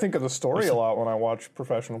 I mean, I think of the story a lot when I watch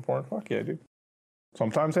professional porn. Fuck yeah, dude.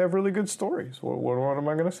 Sometimes they have really good stories. What am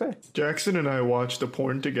I going to say? Jackson and I watched a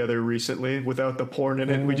porn together recently without the porn in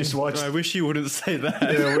it. We just watched... I wish you wouldn't say that.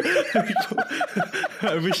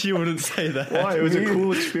 I wish you wouldn't say that. Why? It was a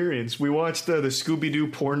cool experience. We watched the Scooby-Doo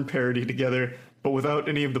porn parody together, but without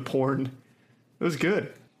any of the porn. It was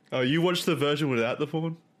good. Oh, you watched the version without the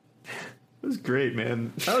porn? It was great,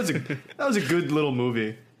 man. That was a good little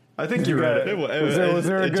movie. I think you're right. Was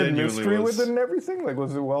there a good mystery with it and everything?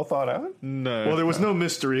 Was it well thought out? No. Well, there was no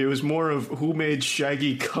mystery. It was more of who made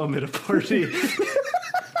Shaggy come at a party.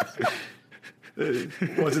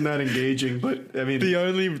 It wasn't that engaging, but I mean, the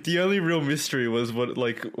only real mystery was what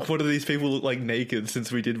do these people look like naked?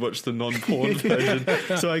 Since we did watch the non-porn version,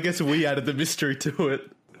 so I guess we added the mystery to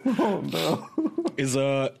it. Oh no!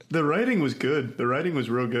 The writing was good. The writing was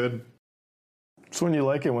real good. It's when you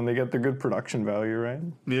like it, when they get the good production value, right?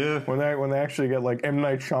 Yeah. When they actually get like M.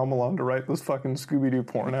 Night Shyamalan to write this fucking Scooby-Doo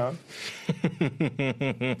porn out.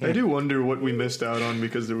 I do wonder what we missed out on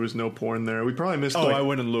because there was no porn there. We probably missed. Oh, I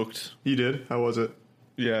went and looked. You did? How was it?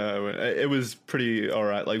 Yeah, it was pretty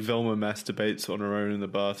alright. Like Velma masturbates on her own in the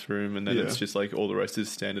bathroom, and then it's just like all the rest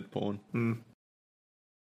is standard porn.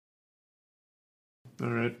 All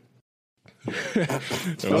right.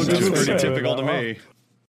 Sounds pretty typical to me.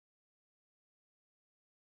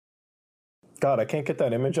 God, I can't get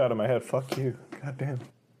that image out of my head. Fuck you. God damn.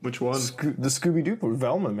 Which one? The Scooby-Doo,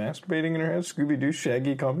 Velma masturbating in her head, Scooby-Doo,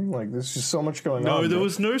 Shaggy coming, like, there's just so much going on. No, there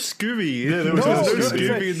was no Scooby. Yeah, there was no no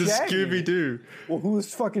Scooby in the Shaggy. Scooby-Doo. Well, who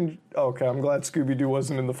was fucking... Okay, I'm glad Scooby-Doo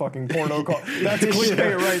wasn't in the fucking porno call. That's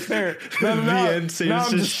clickbait right there. The end scene is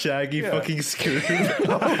just Shaggy fucking Scooby.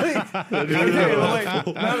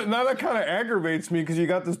 Now that kind of aggravates me because you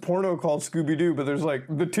got this porno called Scooby-Doo, but there's like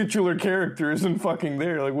the titular character isn't fucking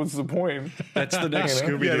there. Like, what's the point? That's the next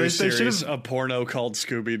Scooby-Doo series, a porno called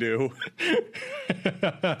Scooby-Doo.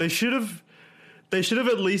 They should have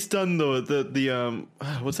at least done the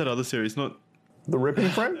what's that other series? Not The Ripping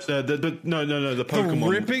Friends? no, the Pokemon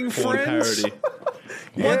Ripping porn Friends?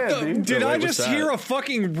 parody. Did I just that? hear a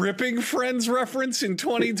fucking Ripping Friends reference in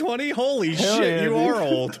 2020? Holy Hell shit, yeah, you dude. are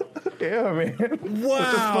old. Yeah, man.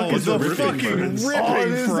 Wow, is the a Ripping fucking Friends? Ripping Oh, it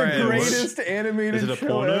is Friends. the greatest animated Is it a show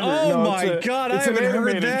porno? ever. Oh No, my god, I it's an haven't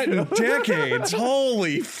heard animated that in show. decades.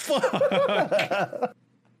 Holy fuck.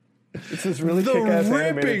 It's this really The kick-ass Ripping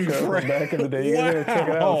animated show from Friends. back in the day. You gotta check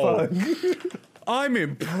it Wow. out. Fuck. I'm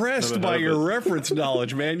impressed Never by heard of your it. reference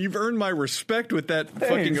knowledge, man. You've earned my respect with that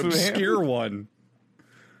fucking man. obscure one.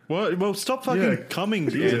 Well, stop fucking Yeah. coming,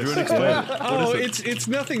 Andrew, and explain it. Oh, it's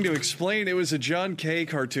nothing to explain. It was a John Kay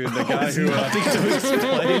cartoon. The guy who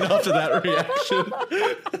Explain after that reaction.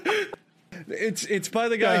 it's by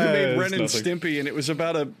the guy who made it's Ren and nothing. Stimpy, and it was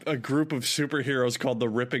about a group of superheroes called the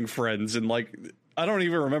Ripping Friends, and like I don't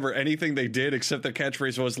even remember anything they did except their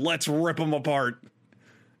catchphrase was "Let's rip them apart,"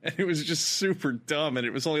 and it was just super dumb. And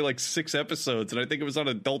it was only like 6 episodes, and I think it was on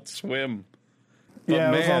Adult Swim. But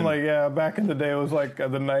Yeah, it was on man, back in the day, it was like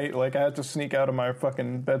the night, like I had to sneak out of my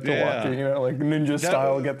fucking bed to watch it, you know, like ninja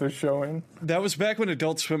style, get this show in. that was back when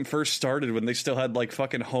Adult Swim first started, when they still had like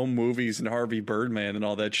fucking home movies and Harvey Birdman and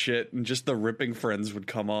all that shit, and just the Ripping Friends would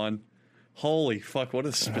come on. Holy fuck, what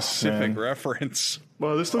a specific reference.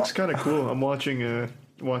 Well, this looks kind of cool. I'm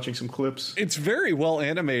watching some clips. It's very well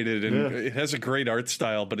animated, and Yeah. it has a great art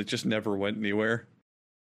style, but it just never went anywhere.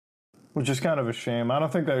 Which is kind of a shame. I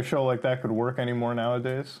don't think that a show like that could work anymore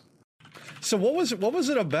nowadays. So what was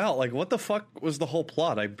it about? Like, what the fuck was the whole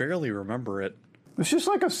plot? I barely remember it. It's just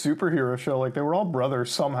like a superhero show. Like, they were all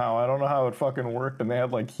brothers somehow. I don't know how it fucking worked. And they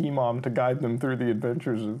had, like, He-Mom to guide them through the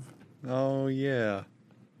adventures of... Oh, yeah.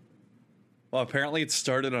 Well, apparently it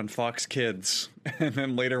started on Fox Kids, and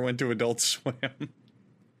then later went to Adult Swim.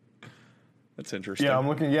 That's interesting. Yeah, I'm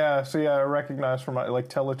looking... Yeah, so yeah, I recognize from, like,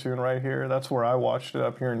 Teletoon right here. That's where I watched it,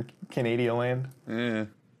 up here in Canadian land. Yeah.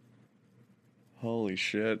 Holy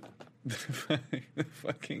shit. The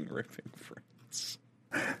fucking Ripping Friends.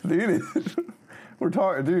 Dude, we're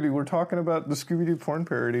talking about the Scooby-Doo porn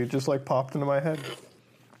parody. It just, like, popped into my head.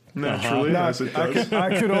 Naturally, Now, as it does.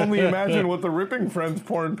 I could only imagine what the Ripping Friends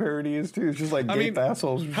porn parody is, too. It's just, like, gape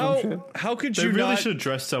assholes or some shit. How could They you really not... should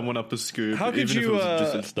dress someone up as Scoob. How could even you if it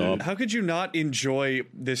was just a dude. how could you not enjoy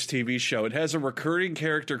this TV show? It has a recurring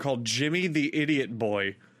character called Jimmy the Idiot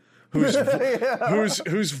Boy,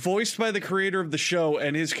 who's voiced by the creator of the show,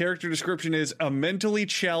 and his character description is a mentally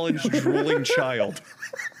challenged drooling child.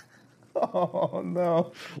 Oh,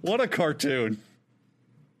 no. What a cartoon.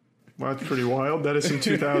 Well, that's pretty wild. That is some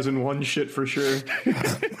 2001 shit for sure.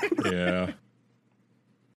 Yeah.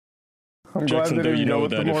 I'm Jackson, glad they though, didn't you go know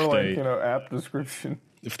with the that if more, like, they- you know, app description.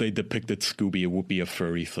 If they depicted Scooby, it would be a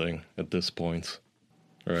furry thing at this point.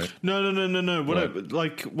 Right. No.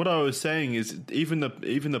 What I was saying is even the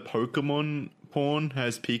Pokemon porn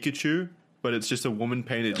has Pikachu, but it's just a woman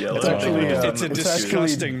painted yellow. It's actually, It's a it's disgusting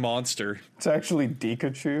actually- monster. It's actually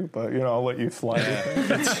Dikachu, but, you know, I'll let you slide it.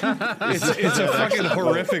 It's a fucking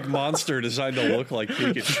horrific monster designed to look like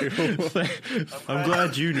Pikachu. I'm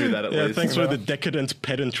glad you knew that at Yeah, least. thanks for the decadent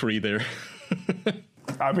pedantry there.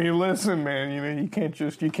 I mean, listen, man, you know, you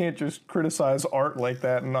can't just criticize art like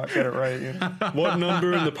that and not get it right. You know? What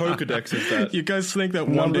number in the Pokedex is that? You guys think that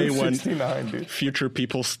one Number day when 69, dude. future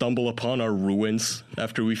people stumble upon our ruins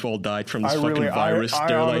after we've all died from this I fucking virus, I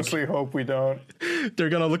they're honestly hope we don't. they're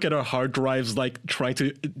gonna look at our hard drives like trying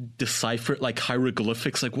to decipher like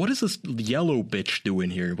hieroglyphics. Like, what is this yellow bitch doing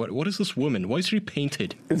here? What is this woman? Why is she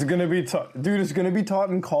painted? It's gonna be taught, dude. It's gonna be taught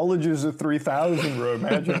in colleges of 3000, bro.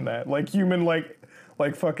 Imagine that, like human, like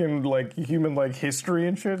like fucking like human like history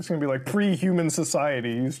and shit. It's gonna be like pre-human society.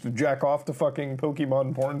 You used to jack off to fucking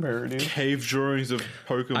Pokemon porn parodies. Cave drawings of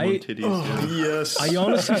Pokemon titties. Yes. I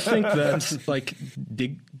honestly think that like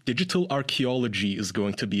digital archaeology is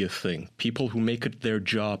going to be a thing. People who make it their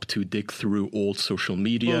job to dig through old social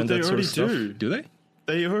media and that sort of stuff. Do they?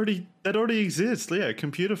 That already exists. Yeah,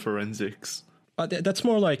 computer forensics. That's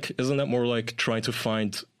more like, isn't that more like trying to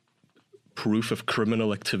find proof of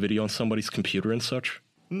criminal activity on somebody's computer and such?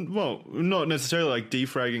 Well, not necessarily like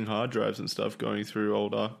defragging hard drives and stuff, going through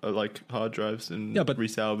old like hard drives and but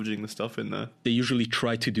resalvaging the stuff in there. They usually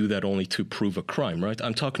try to do that only to prove a crime, right?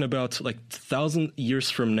 I'm talking about like 1,000 years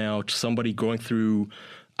from now, somebody going through,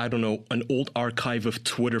 I don't know, an old archive of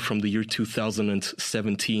Twitter from the year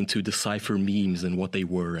 2017 to decipher memes and what they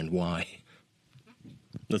were and why.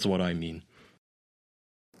 That's what I mean.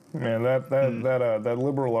 Man, that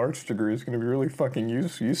liberal arts degree is going to be really fucking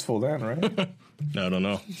useful then, right? I don't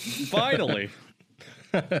know. Finally.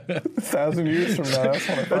 1,000 years from now,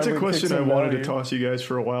 that's a question I wanted to toss you guys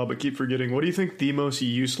for a while, but keep forgetting. What do you think the most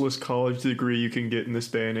useless college degree you can get in this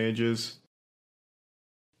day and age is?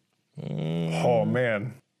 Oh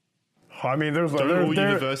man, I mean, don't all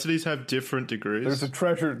universities have different degrees? There's a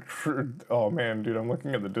treasure. Oh man, dude, I'm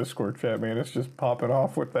looking at the Discord chat, man. It's just popping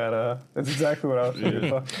off with that. That's exactly what I was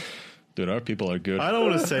thinking. Dude, our people are good. I don't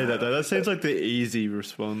want to say that, though. That seems like the easy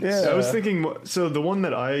response. Yeah. I was thinking, so the one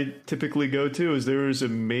that I typically go to is there is a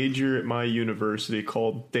major at my university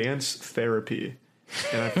called dance therapy.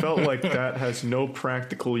 And I felt like that has no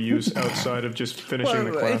practical use outside of just finishing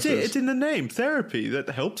the classes. It's in the name, therapy. That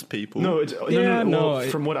helps people. No,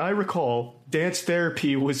 from what I recall, dance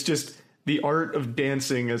therapy was just the art of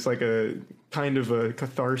dancing as like a kind of a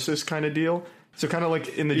catharsis kind of deal. So kind of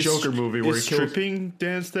like in the Joker movie where he kills... stripping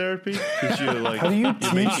dance therapy? Because you're like, how do you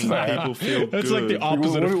you're making people feel good. It's like the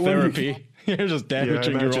opposite of therapy. You're just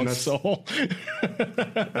damaging your own soul. I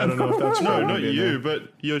don't know if that's no, not you,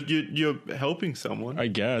 but you're helping someone. I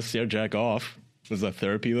guess, yeah, jack off. Was that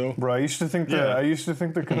therapy though? Bro, I used to think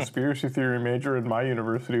the conspiracy theory major at my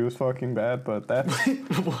university was fucking bad, but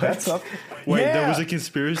that's up. Wait, there was a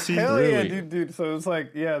conspiracy? Hell really? Yeah, dude. So it was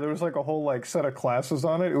like, there was like a whole like set of classes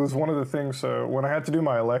on it. It was one of the things. So when I had to do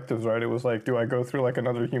my electives, right, it was like, do I go through like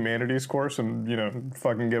another humanities course and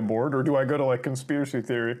fucking get bored, or do I go to like conspiracy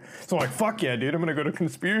theory? So I'm like, fuck yeah, dude, I'm gonna go to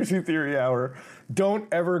conspiracy theory hour. Don't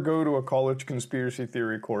ever go to a college conspiracy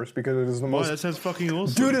theory course because it is the most. That sounds fucking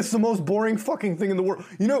awesome, dude. It's the most boring fucking thing in the world.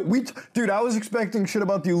 Dude, I was expecting shit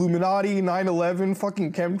about the Illuminati, 9/11,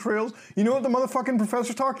 fucking chemtrails. You know what the motherfucking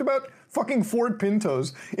professor talked about? Fucking Ford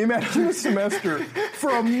Pintos. Imagine a semester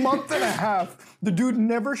for a month and a half. The dude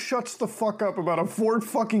never shuts the fuck up about a Ford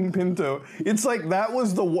fucking Pinto. It's like that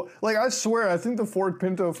was I swear, I think the Ford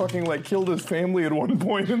Pinto fucking like killed his family at one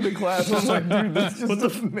point in the class. I was like, dude, this just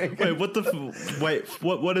doesn't make it.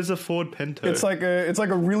 What is a Ford Pinto? It's like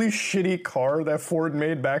a really shitty car that Ford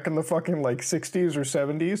made back in the fucking like 60s or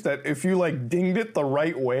 70s that if you like dinged it the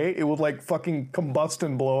right way, it would like fucking combust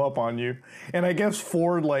and blow up on you. And I guess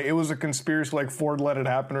Ford, like, it was a conspiracy, like Ford let it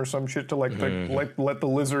happen or some shit to like let the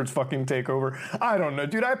lizards fucking take over. I don't know,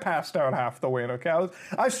 dude. I passed out half the way in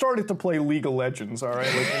I started to play League of Legends, all right,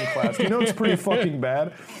 like in class. It's pretty fucking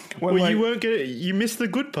bad. You missed the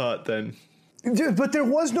good part then. Dude, but there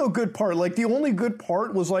was no good part. Like the only good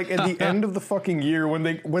part was like at the end of the fucking year when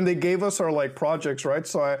they gave us our like projects, right?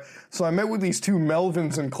 So I met with these two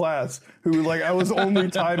Melvins in class who like I was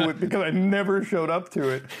only tied with because I never showed up to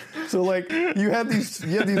it. So like you had these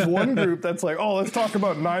one group that's like, oh, let's talk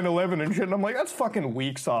about 9/11 and shit. And I'm like, that's fucking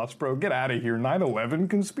weak sauce, bro. Get out of here. 9/11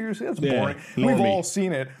 conspiracy? That's boring. We've all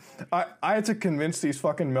seen it. I had to convince these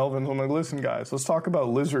fucking Melvins. I'm like, listen, guys, let's talk about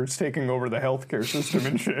lizards taking over the healthcare system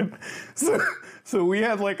and shit. So we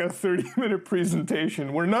had like a 30-minute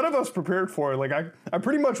presentation where none of us prepared for it. Like I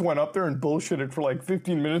pretty much went up there and bullshitted for like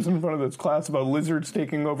 15 minutes in front of this class about lizards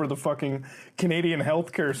taking over the fucking Canadian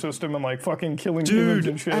healthcare system and like fucking killing humans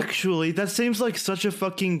and shit. Actually, that seems like such a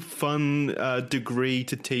fucking fun degree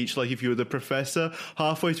to teach. Like if you were the professor,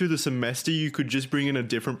 halfway through the semester, you could just bring in a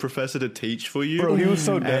different professor to teach for you. Bro, he was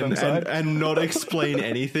so dead inside. And not explain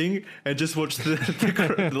anything and just watch the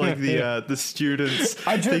students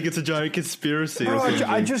think it's a giant conspiracy. Bro,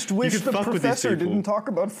 I just wish the professor didn't talk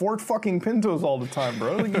about Ford fucking Pintos all the time,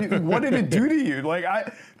 bro. Like, what did it do to you? Like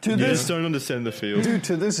just don't understand the field, dude.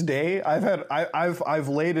 To this day, I've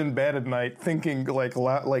laid in bed at night thinking like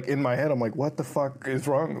in my head, I'm like, what the fuck is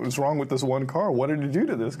wrong? What's wrong with this one car? What did it do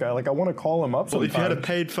to this guy? Like, I want to call him up. Well, if you had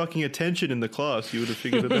paid fucking attention in the class, you would have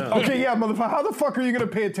figured it out. Okay, yeah, motherfucker. How the fuck are you gonna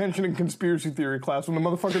pay attention in conspiracy theory class when the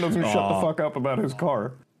motherfucker doesn't shut the fuck up about his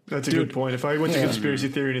car? That's a good point. If I went to conspiracy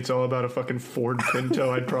theory and it's all about a fucking Ford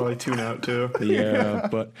Pinto, I'd probably tune out too. Yeah,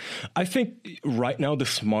 but I think right now the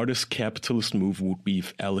smartest capitalist move would be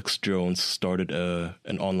if Alex Jones started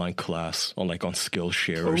an online class on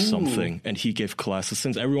Skillshare or something, and he gave classes.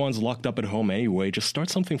 Since everyone's locked up at home anyway, just start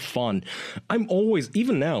something fun. I'm always,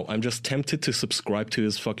 even now, I'm just tempted to subscribe to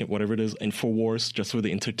his fucking whatever it is, InfoWars, just for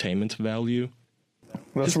the entertainment value.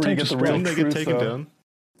 That's where you get the real truth. Get taken down.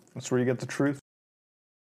 That's where you get the truth.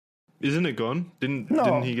 Isn't it gone?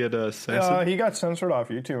 Didn't he get censored? He got censored off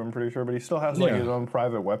YouTube, I'm pretty sure, but he still has his own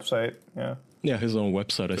private website. Yeah. Yeah, his own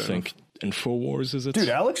website, I think. InfoWars, is it? Dude,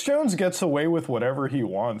 Alex Jones gets away with whatever he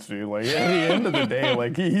wants, dude. Like, at the end of the day,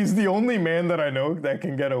 like, he's the only man that I know that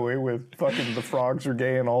can get away with fucking the frogs are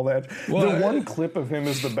gay and all that. Well, the one clip of him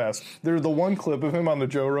is the best. The one clip of him on the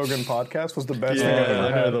Joe Rogan podcast was the best thing I've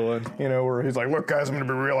ever had. The one. You know, where he's like, look, guys, I'm going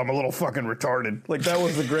to be real. I'm a little fucking retarded. Like, that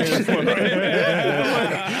was the greatest one. Right?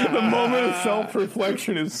 Like, the moment of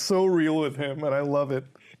self-reflection is so real with him, and I love it.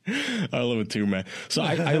 I love it too, man. So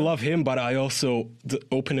I love him, but I also, the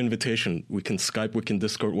open invitation. We can Skype, we can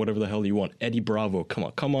Discord, whatever the hell you want. Eddie Bravo,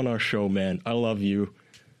 come on our show, man. I love you.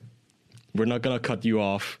 We're not gonna cut you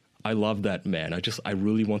off. I love that man. I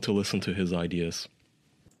really want to listen to his ideas.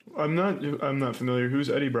 I'm not familiar. Who's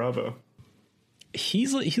Eddie Bravo?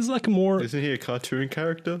 He's like more. Isn't he a cartoon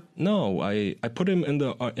character? No, I put him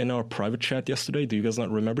in our private chat yesterday. Do you guys not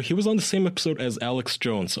remember? He was on the same episode as Alex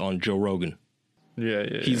Jones on Joe Rogan. Yeah.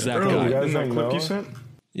 He's that guy. In that clip you sent?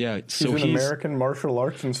 Yeah, so he's an American martial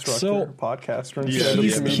arts instructor, podcaster.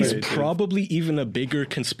 He's probably even a bigger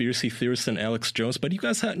conspiracy theorist than Alex Jones. But you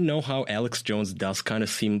guys know how Alex Jones does kind of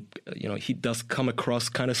seem, he does come across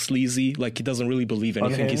kind of sleazy, like he doesn't really believe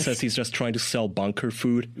anything. Unhinged. He says he's just trying to sell bunker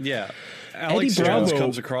food. Yeah, Alex Jones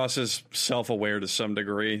comes across as self-aware to some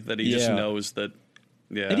degree, that he just knows that.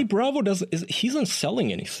 Yeah, Eddie Bravo he's not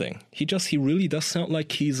selling anything. He really does sound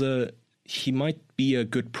like he might be a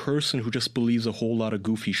good person who just believes a whole lot of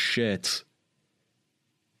goofy shit.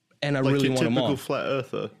 And I really want him on. Like a typical flat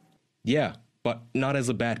earther. Yeah, but not as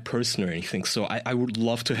a bad person or anything. So I would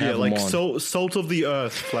love to have him on. Salt of the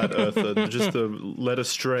earth, flat earther, just a led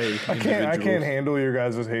astray. I can't handle your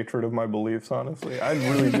guys' hatred of my beliefs, honestly. I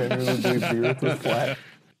really genuinely believe the earth is flat.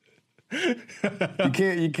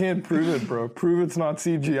 You can't prove it, bro. Prove it's not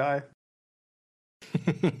CGI.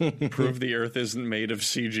 Prove the earth isn't made of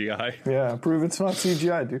CGI. Yeah, prove it's not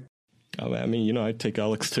CGI, dude. Oh, I mean, I'd take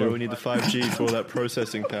Alex too. Well, we need the 5G for all that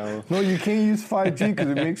processing power. No, you can't use 5G because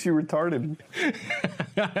it makes you retarded.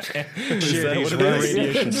 Shit, he's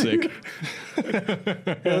radiation sick.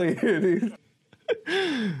 Hell yeah, dude.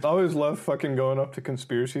 I always love fucking going up to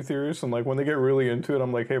conspiracy theorists, and like when they get really into it,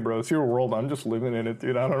 I'm like, hey bro, it's your world, I'm just living in it,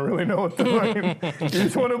 dude. I don't really know what to do. You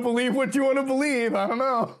just want to believe what you want to believe. I don't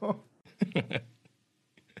know.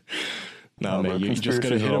 Nah, man, you just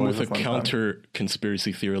gotta hit him with a counter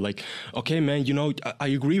conspiracy theory. Like, okay, man, I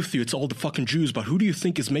agree with you. It's all the fucking Jews, but who do you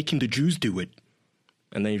think is making the Jews do it?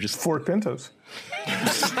 And then you just Ford Pintos. It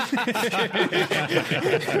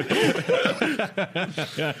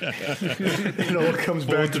comes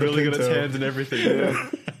back to really good at hands and everything.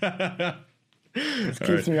 Yeah. It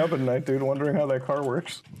keeps me up at night, dude, wondering how that car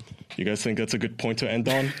works. You guys think that's a good point to end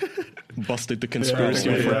on? Busted the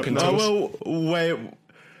conspiracy of Ford Pintos. Oh, well, wait.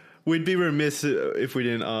 We'd be remiss if we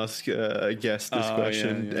didn't ask a guest this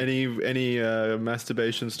question. Yeah. Any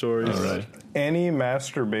masturbation stories? All right. Any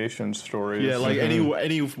masturbation stories? Yeah, like any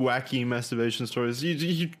wacky masturbation stories.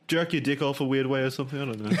 You jerk your dick off a weird way or something? I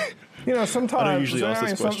don't know. Sometimes I don't usually ask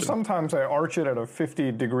this question. Sometimes I arch it at a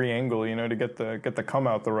 50-degree angle, to get the cum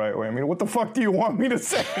out the right way. I mean, what the fuck do you want me to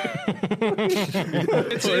say?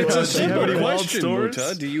 It's a simple question,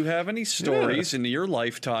 Muta. Do you have any stories in your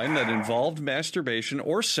lifetime that involved masturbation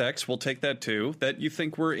or sex? We'll take that too. That you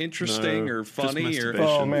think were interesting or funny or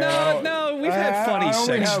no, we've had funny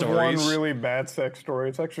sex stories. I only have one really bad sex story.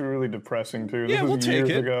 It's actually really depressing too. Yeah, we'll take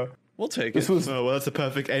it. Ago. We'll take it. That's a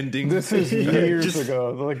perfect ending. This is years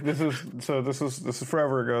ago. Like this is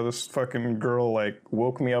forever ago. This fucking girl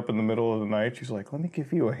woke me up in the middle of the night. She's like, "Let me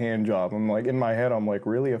give you a hand job." I'm like, in my head, I'm like,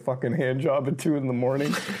 "Really, a fucking hand job at 2 a.m?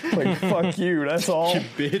 Like, fuck you. That's all, you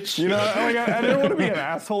bitch." I didn't want to be an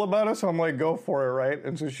asshole about it, so I'm like, "Go for it, right?"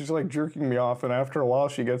 And so she's like jerking me off, and after a while,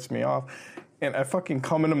 she gets me off. And I fucking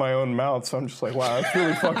come into my own mouth, so I'm just like, wow, that's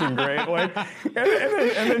really fucking great. Like, and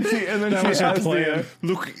then she has the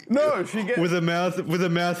look. No, she gets with a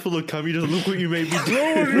mouthful of cum. You just look what you made me do.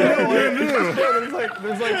 There's like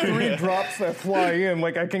 3 drops that fly in.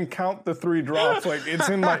 Like I can count the 3 drops. Like it's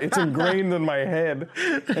ingrained in my head.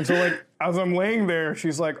 And so as I'm laying there,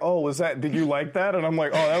 she's like, "Oh, did you like that?" And I'm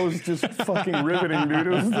like, "Oh, that was just fucking riveting, dude. It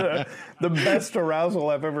was the best arousal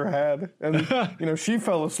I've ever had." And, she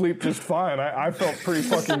fell asleep just fine. I felt pretty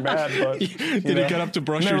fucking bad, but... Did you get up to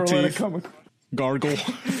brush your teeth? Gargle.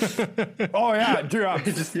 Oh, yeah, dude.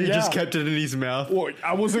 He just kept it in his mouth. Well,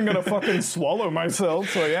 I wasn't going to fucking swallow myself,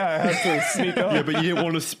 so yeah, I had to sneak up. Yeah, but you didn't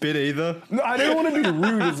want to spit either. No, I didn't want to be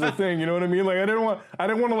rude is the thing, you know what I mean? Like, I didn't want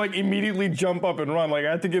to, like, immediately jump up and run. Like,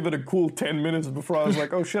 I had to give it a cool 10 minutes before I was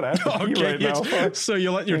like, oh, shit, I have to pee right now. So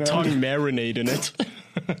you let your tongue marinate in it.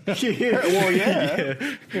 Well, yeah.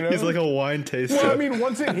 He's like a wine taster. Well, I mean,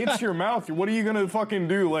 once it hits your mouth, what are you gonna fucking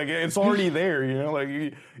do? Like, it's already there,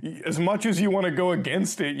 Like, as much as you want to go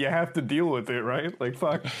against it, you have to deal with it, right? Like,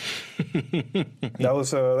 fuck.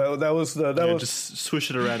 Just swish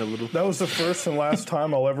it around a little. That was the first and last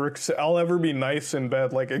time I'll ever be nice in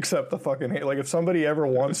bed. Like, accept the fucking hate. Like, if somebody ever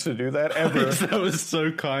wants to do that, ever. That was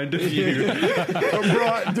so kind of you,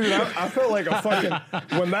 bro. Dude, I felt like a fucking.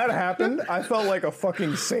 When that happened, I felt like a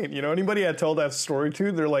fucking saint. Anybody I tell that story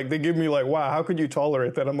to, they give me like, wow, how could you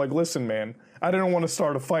tolerate that? I'm like, listen, man, I didn't want to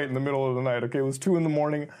start a fight in the middle of the night. Okay, it was 2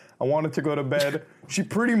 a.m. I wanted to go to bed. She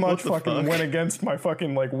pretty much fucking went against my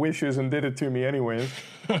fucking like wishes and did it to me anyways.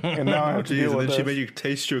 And now I have to deal with this. She made you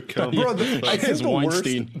taste your cum. Bro, I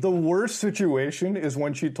think the worst situation is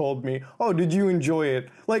when she told me, "Oh, did you enjoy it?"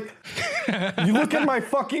 Like, you look at my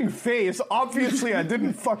fucking face. Obviously, I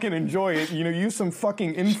didn't fucking enjoy it. Use some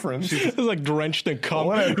fucking inference. It's like drenched in cum.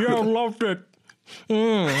 Yeah, I loved it.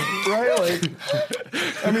 Right? Like,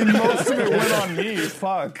 I mean, most of it went on me.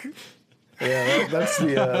 Fuck. Yeah, that's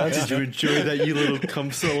the. Did you enjoy that, you little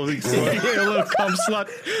cum swallowing slut? You little cum slut.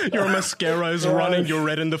 Your mascara is running. You're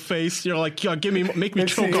red in the face. You're like, yeah, make me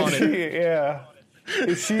choke on it. Yeah.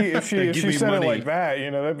 If she said it like that,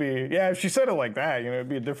 that'd be. Yeah, if she said it like that, it'd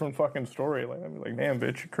be a different fucking story. Like, I'd be like, damn,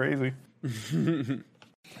 bitch, you're crazy.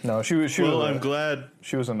 No, she was. Well, I'm glad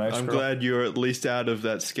she was a nice. I'm girl. glad you're at least out of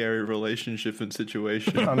that scary relationship and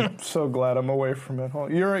situation. I'm so glad I'm away from it.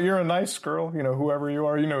 You're a nice girl. Whoever you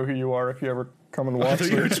are, you know who you are. If you ever come and watch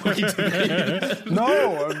you were talking to me.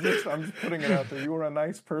 No, I'm just putting it out there. You were a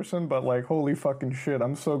nice person, but like, holy fucking shit,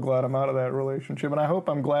 I'm so glad I'm out of that relationship, and I hope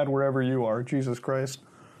I'm glad wherever you are. Jesus Christ.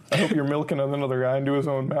 I hope you're milking another guy into his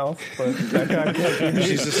own mouth, but that guy can't.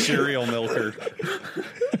 She's a serial milker.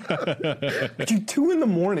 Dude, 2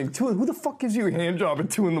 a.m. Who the fuck gives you a hand job at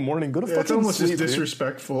 2 a.m? Go to fucking it's almost sleep, just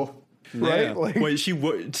disrespectful. Right? Yeah. Like, wait, she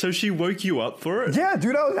woke you up for it? Yeah,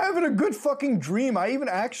 dude, I was having a good fucking dream. I even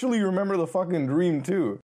actually remember the fucking dream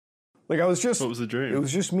too. Like, I was just. What was the dream? It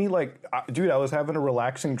was just me, like, dude, I was having a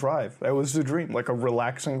relaxing drive. That was the dream, like a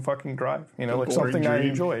relaxing fucking drive. Like something I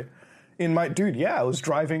enjoy. I was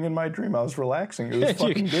driving in my dream. I was relaxing. It was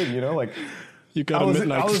fucking good, like. You got a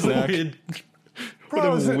midnight snack. What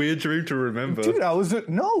a weird dream to remember. Dude,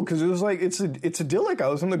 because it was like, it's idyllic. I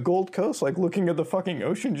was on the Gold Coast, like, looking at the fucking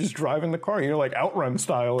ocean, just driving the car, like, outrun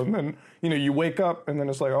style. And then, you wake up, and then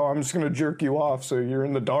it's like, oh, I'm just going to jerk you off. So you're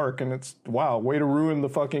in the dark, and it's, wow, way to ruin the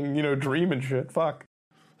fucking, dream and shit. Fuck.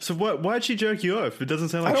 So why'd she jerk you off? It doesn't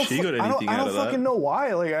sound like she got anything out of that. I don't fucking know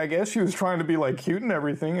why. Like, I guess she was trying to be, like, cute and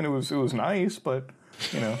everything, and it was nice, but,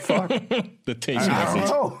 fuck. The taste I don't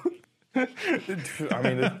know. I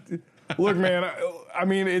mean, look, man, I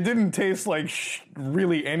mean, it didn't taste like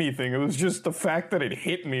really anything. It was just the fact that it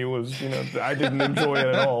hit me was, I didn't enjoy it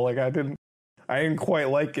at all. Like, I didn't quite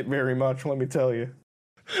like it very much, let me tell you.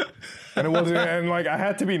 And it wasn't, and like, I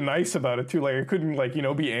had to be nice about it too. Like, I couldn't, like,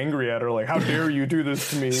 be angry at her. Like, how dare you do this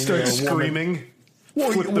to me? Start screaming.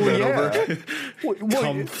 Flip the bed over.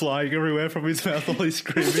 Cum flying everywhere from his mouth while he's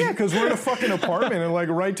screaming. Yeah, because we're in a fucking apartment, and like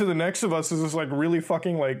right to the next of us is this like really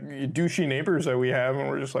fucking like douchey neighbors that we have, and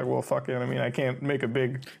we're just like, well, fuck it. I mean, I can't make a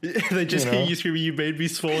big. They just hear you screaming, "You made me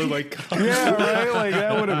swallow my cum." Yeah, right. Like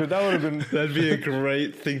that would have been. That'd be a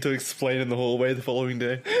great thing to explain in the hallway the following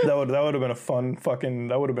day. That would have been a fun fucking.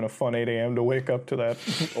 That would have been a fun 8 a.m. to wake up to that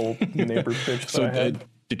old neighbor bitch. So that I had.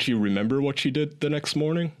 Did she remember what she did the next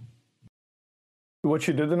morning? What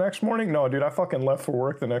she did the next morning? No, dude, I fucking left for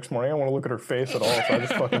work the next morning. I don't want to look at her face at all, so I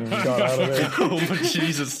just fucking got out of there. Oh, my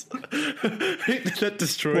Jesus. That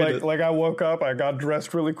destroyed it. Like, I woke up, I got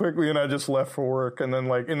dressed really quickly, and I just left for work. And then,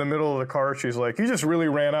 like, in the middle of the car, she's like, "You just really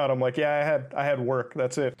ran out." I'm like, "Yeah, I had work.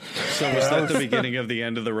 That's it." So was that the beginning of the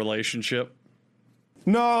end of the relationship?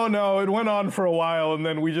 No, it went on for a while, and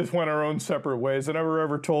then we just went our own separate ways. I never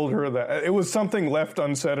ever told her that. It was something left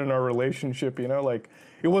unsaid in our relationship, like,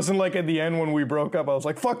 it wasn't like at the end when we broke up, I was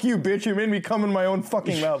like, "Fuck you, bitch, you made me come in my own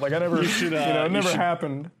fucking mouth." Like, I never, it never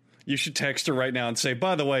happened. You should text her right now and say,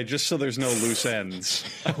 by the way, just so there's no loose ends,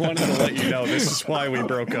 I wanted to let you know this is why we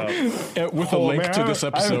broke up. With a link to this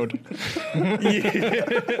episode.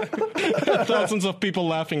 Thousands of people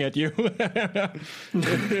laughing at you.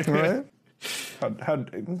 Right? How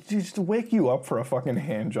just to wake you up for a fucking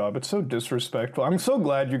hand job. It's so disrespectful. I'm so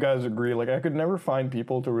glad you guys agree. Like, I could never find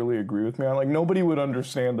people to really agree with me on. Like, nobody would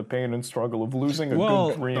understand the pain and struggle of losing a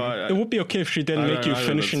good dream. It would be okay if she didn't make you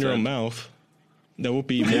finish in your own mouth. That would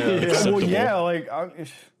be more acceptable. Well, yeah, like,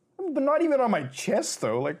 but not even on my chest,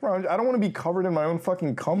 though. Like, bro, I don't want to be covered in my own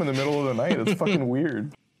fucking cum in the middle of the night. It's fucking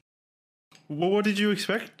weird. Well, what did you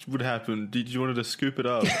expect would happen? Did you wanted to scoop it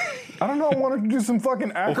up? I don't know. I wanted to do some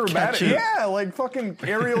fucking acrobatic. catch it. Yeah, like fucking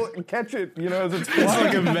aerial catch it. You know, as it's It's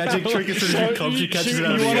like a magic trick. As soon as she comes, she catches it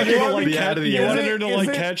out of the air. You wanted her to Is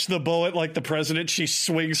it- catch the bullet like the president. She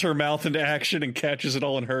swings her mouth into action and catches it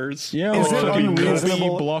all in hers. Yeah, Is like it fucking unreasonable-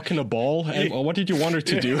 Goofy blocking a ball. And, what did you want her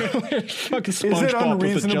to do? Fucking Is it SpongeBob with a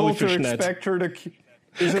unreasonable to jellyfish net. expect her to?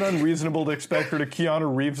 Is it unreasonable to expect her to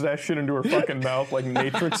Keanu Reeves that shit into her fucking mouth like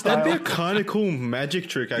Matrix That'd be a style? kind of cool magic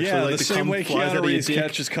trick, actually. Yeah, like the cum same way flies Keanu out of your Reeves dick.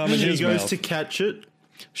 catches cum in She his goes mouth. to catch it.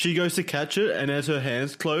 She goes to catch it, and as her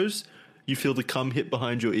hands close, you feel the cum hit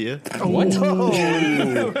behind your ear. What? The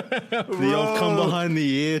old cum behind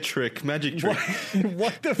the ear trick, magic trick.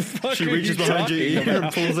 What the fuck She are reaches you behind your talking ear about?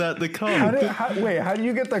 and pulls out the cum. How do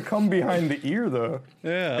you get the cum behind the ear though?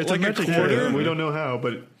 Yeah, It's like a a magic quarter. trick. We don't know how,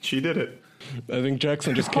 but she did it. I think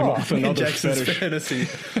Jackson just came up with another Jackson's fetish. fantasy.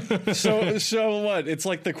 So what? It's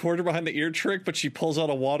like the quarter behind the ear trick, but she pulls out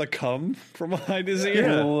a wad of cum from behind his ear.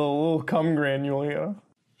 A little cum granule, yeah.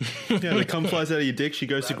 Yeah, the cum flies out of your dick. She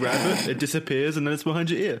goes to grab it. It disappears, and then it's behind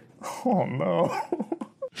your ear. Oh no.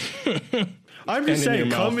 I'm just And in saying,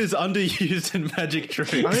 your cum mouth. is underused in magic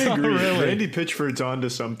tricks. I agree. Really? Randy Pitchford's onto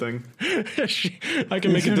something. I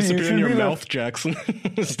can make it should- you disappear in should your be the- mouth, Jackson.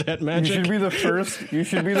 Is that You magic? should be the first. You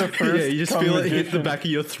should be the first. Yeah, you just cum feel it hit the magician. back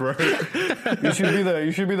of your throat. You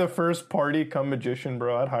should be the first party cum magician,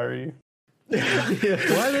 bro. I'd hire you.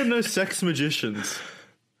 Why are there no sex magicians?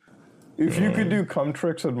 If you could do cum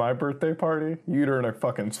tricks at my birthday party, you'd earn a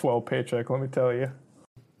fucking swell paycheck. Let me tell you.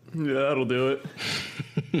 Yeah, that'll do it.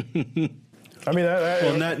 I mean,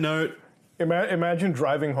 On that note, imagine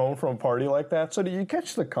driving home from a party like that. So do you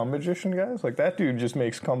catch the cum magician, guys? Like that dude just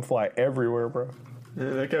makes cum fly everywhere, bro. Yeah,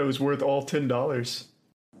 that guy was worth all $10.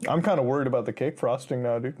 I'm kind of worried about the cake frosting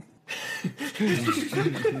now, dude.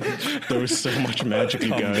 There was so much magic, you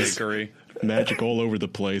Cum guys. bakery. Magic all over the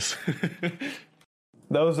place.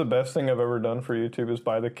 That was the best thing I've ever done for YouTube is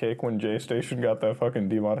buy the cake when J Station got that fucking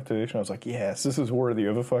demonetization. I was like, yes, this is worthy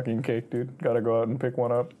of a fucking cake, dude. Gotta go out and pick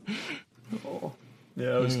one up. Oh,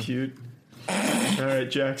 yeah, that was cute. All right,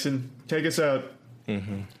 Jackson, take us out.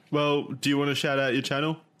 well, do you want to shout out your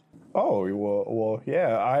channel? Oh, well,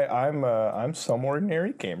 yeah. I'm Some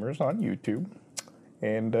Ordinary Gamers on YouTube.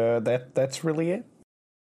 And that's really it.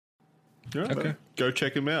 Yeah, Okay. Go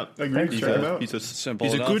check him out. Agreed. Check him out. He's a Simple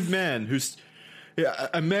he's enough. a good man who's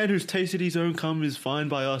a man who's tasted his own cum is fine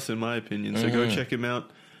by us, in my opinion. So go check him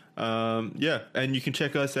out. Yeah, and you can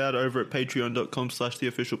check us out over at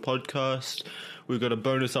patreon.com/theofficialpodcast. We've got a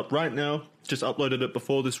bonus up right now. Just uploaded it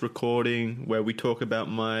before this recording where we talk about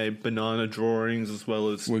my banana drawings as well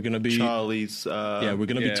as We're gonna be- Charlie's. Yeah, we're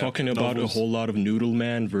going to be talking about novels. a whole lot of Noodle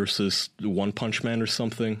Man versus One Punch Man or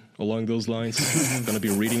something along those lines. Going to be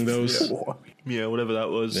reading those. Yeah, whatever that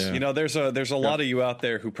was. Yeah. You know, there's a lot of you out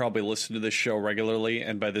there who probably listen to this show regularly,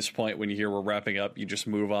 and by this point, when you hear we're wrapping up, you just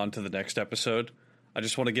move on to the next episode. I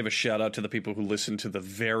just want to give a shout out to the people who listen to the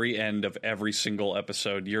very end of every single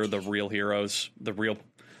episode. You're the real heroes, the real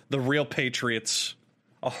patriots.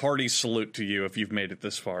 A hearty salute to you if you've made it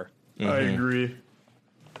this far. I agree.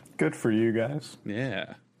 Good for you guys.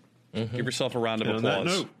 Yeah. Give yourself a round of And on that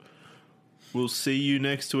applause. note, we'll see you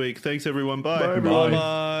next week. Thanks, everyone. Bye. Bye, everyone.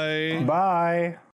 Bye. Bye.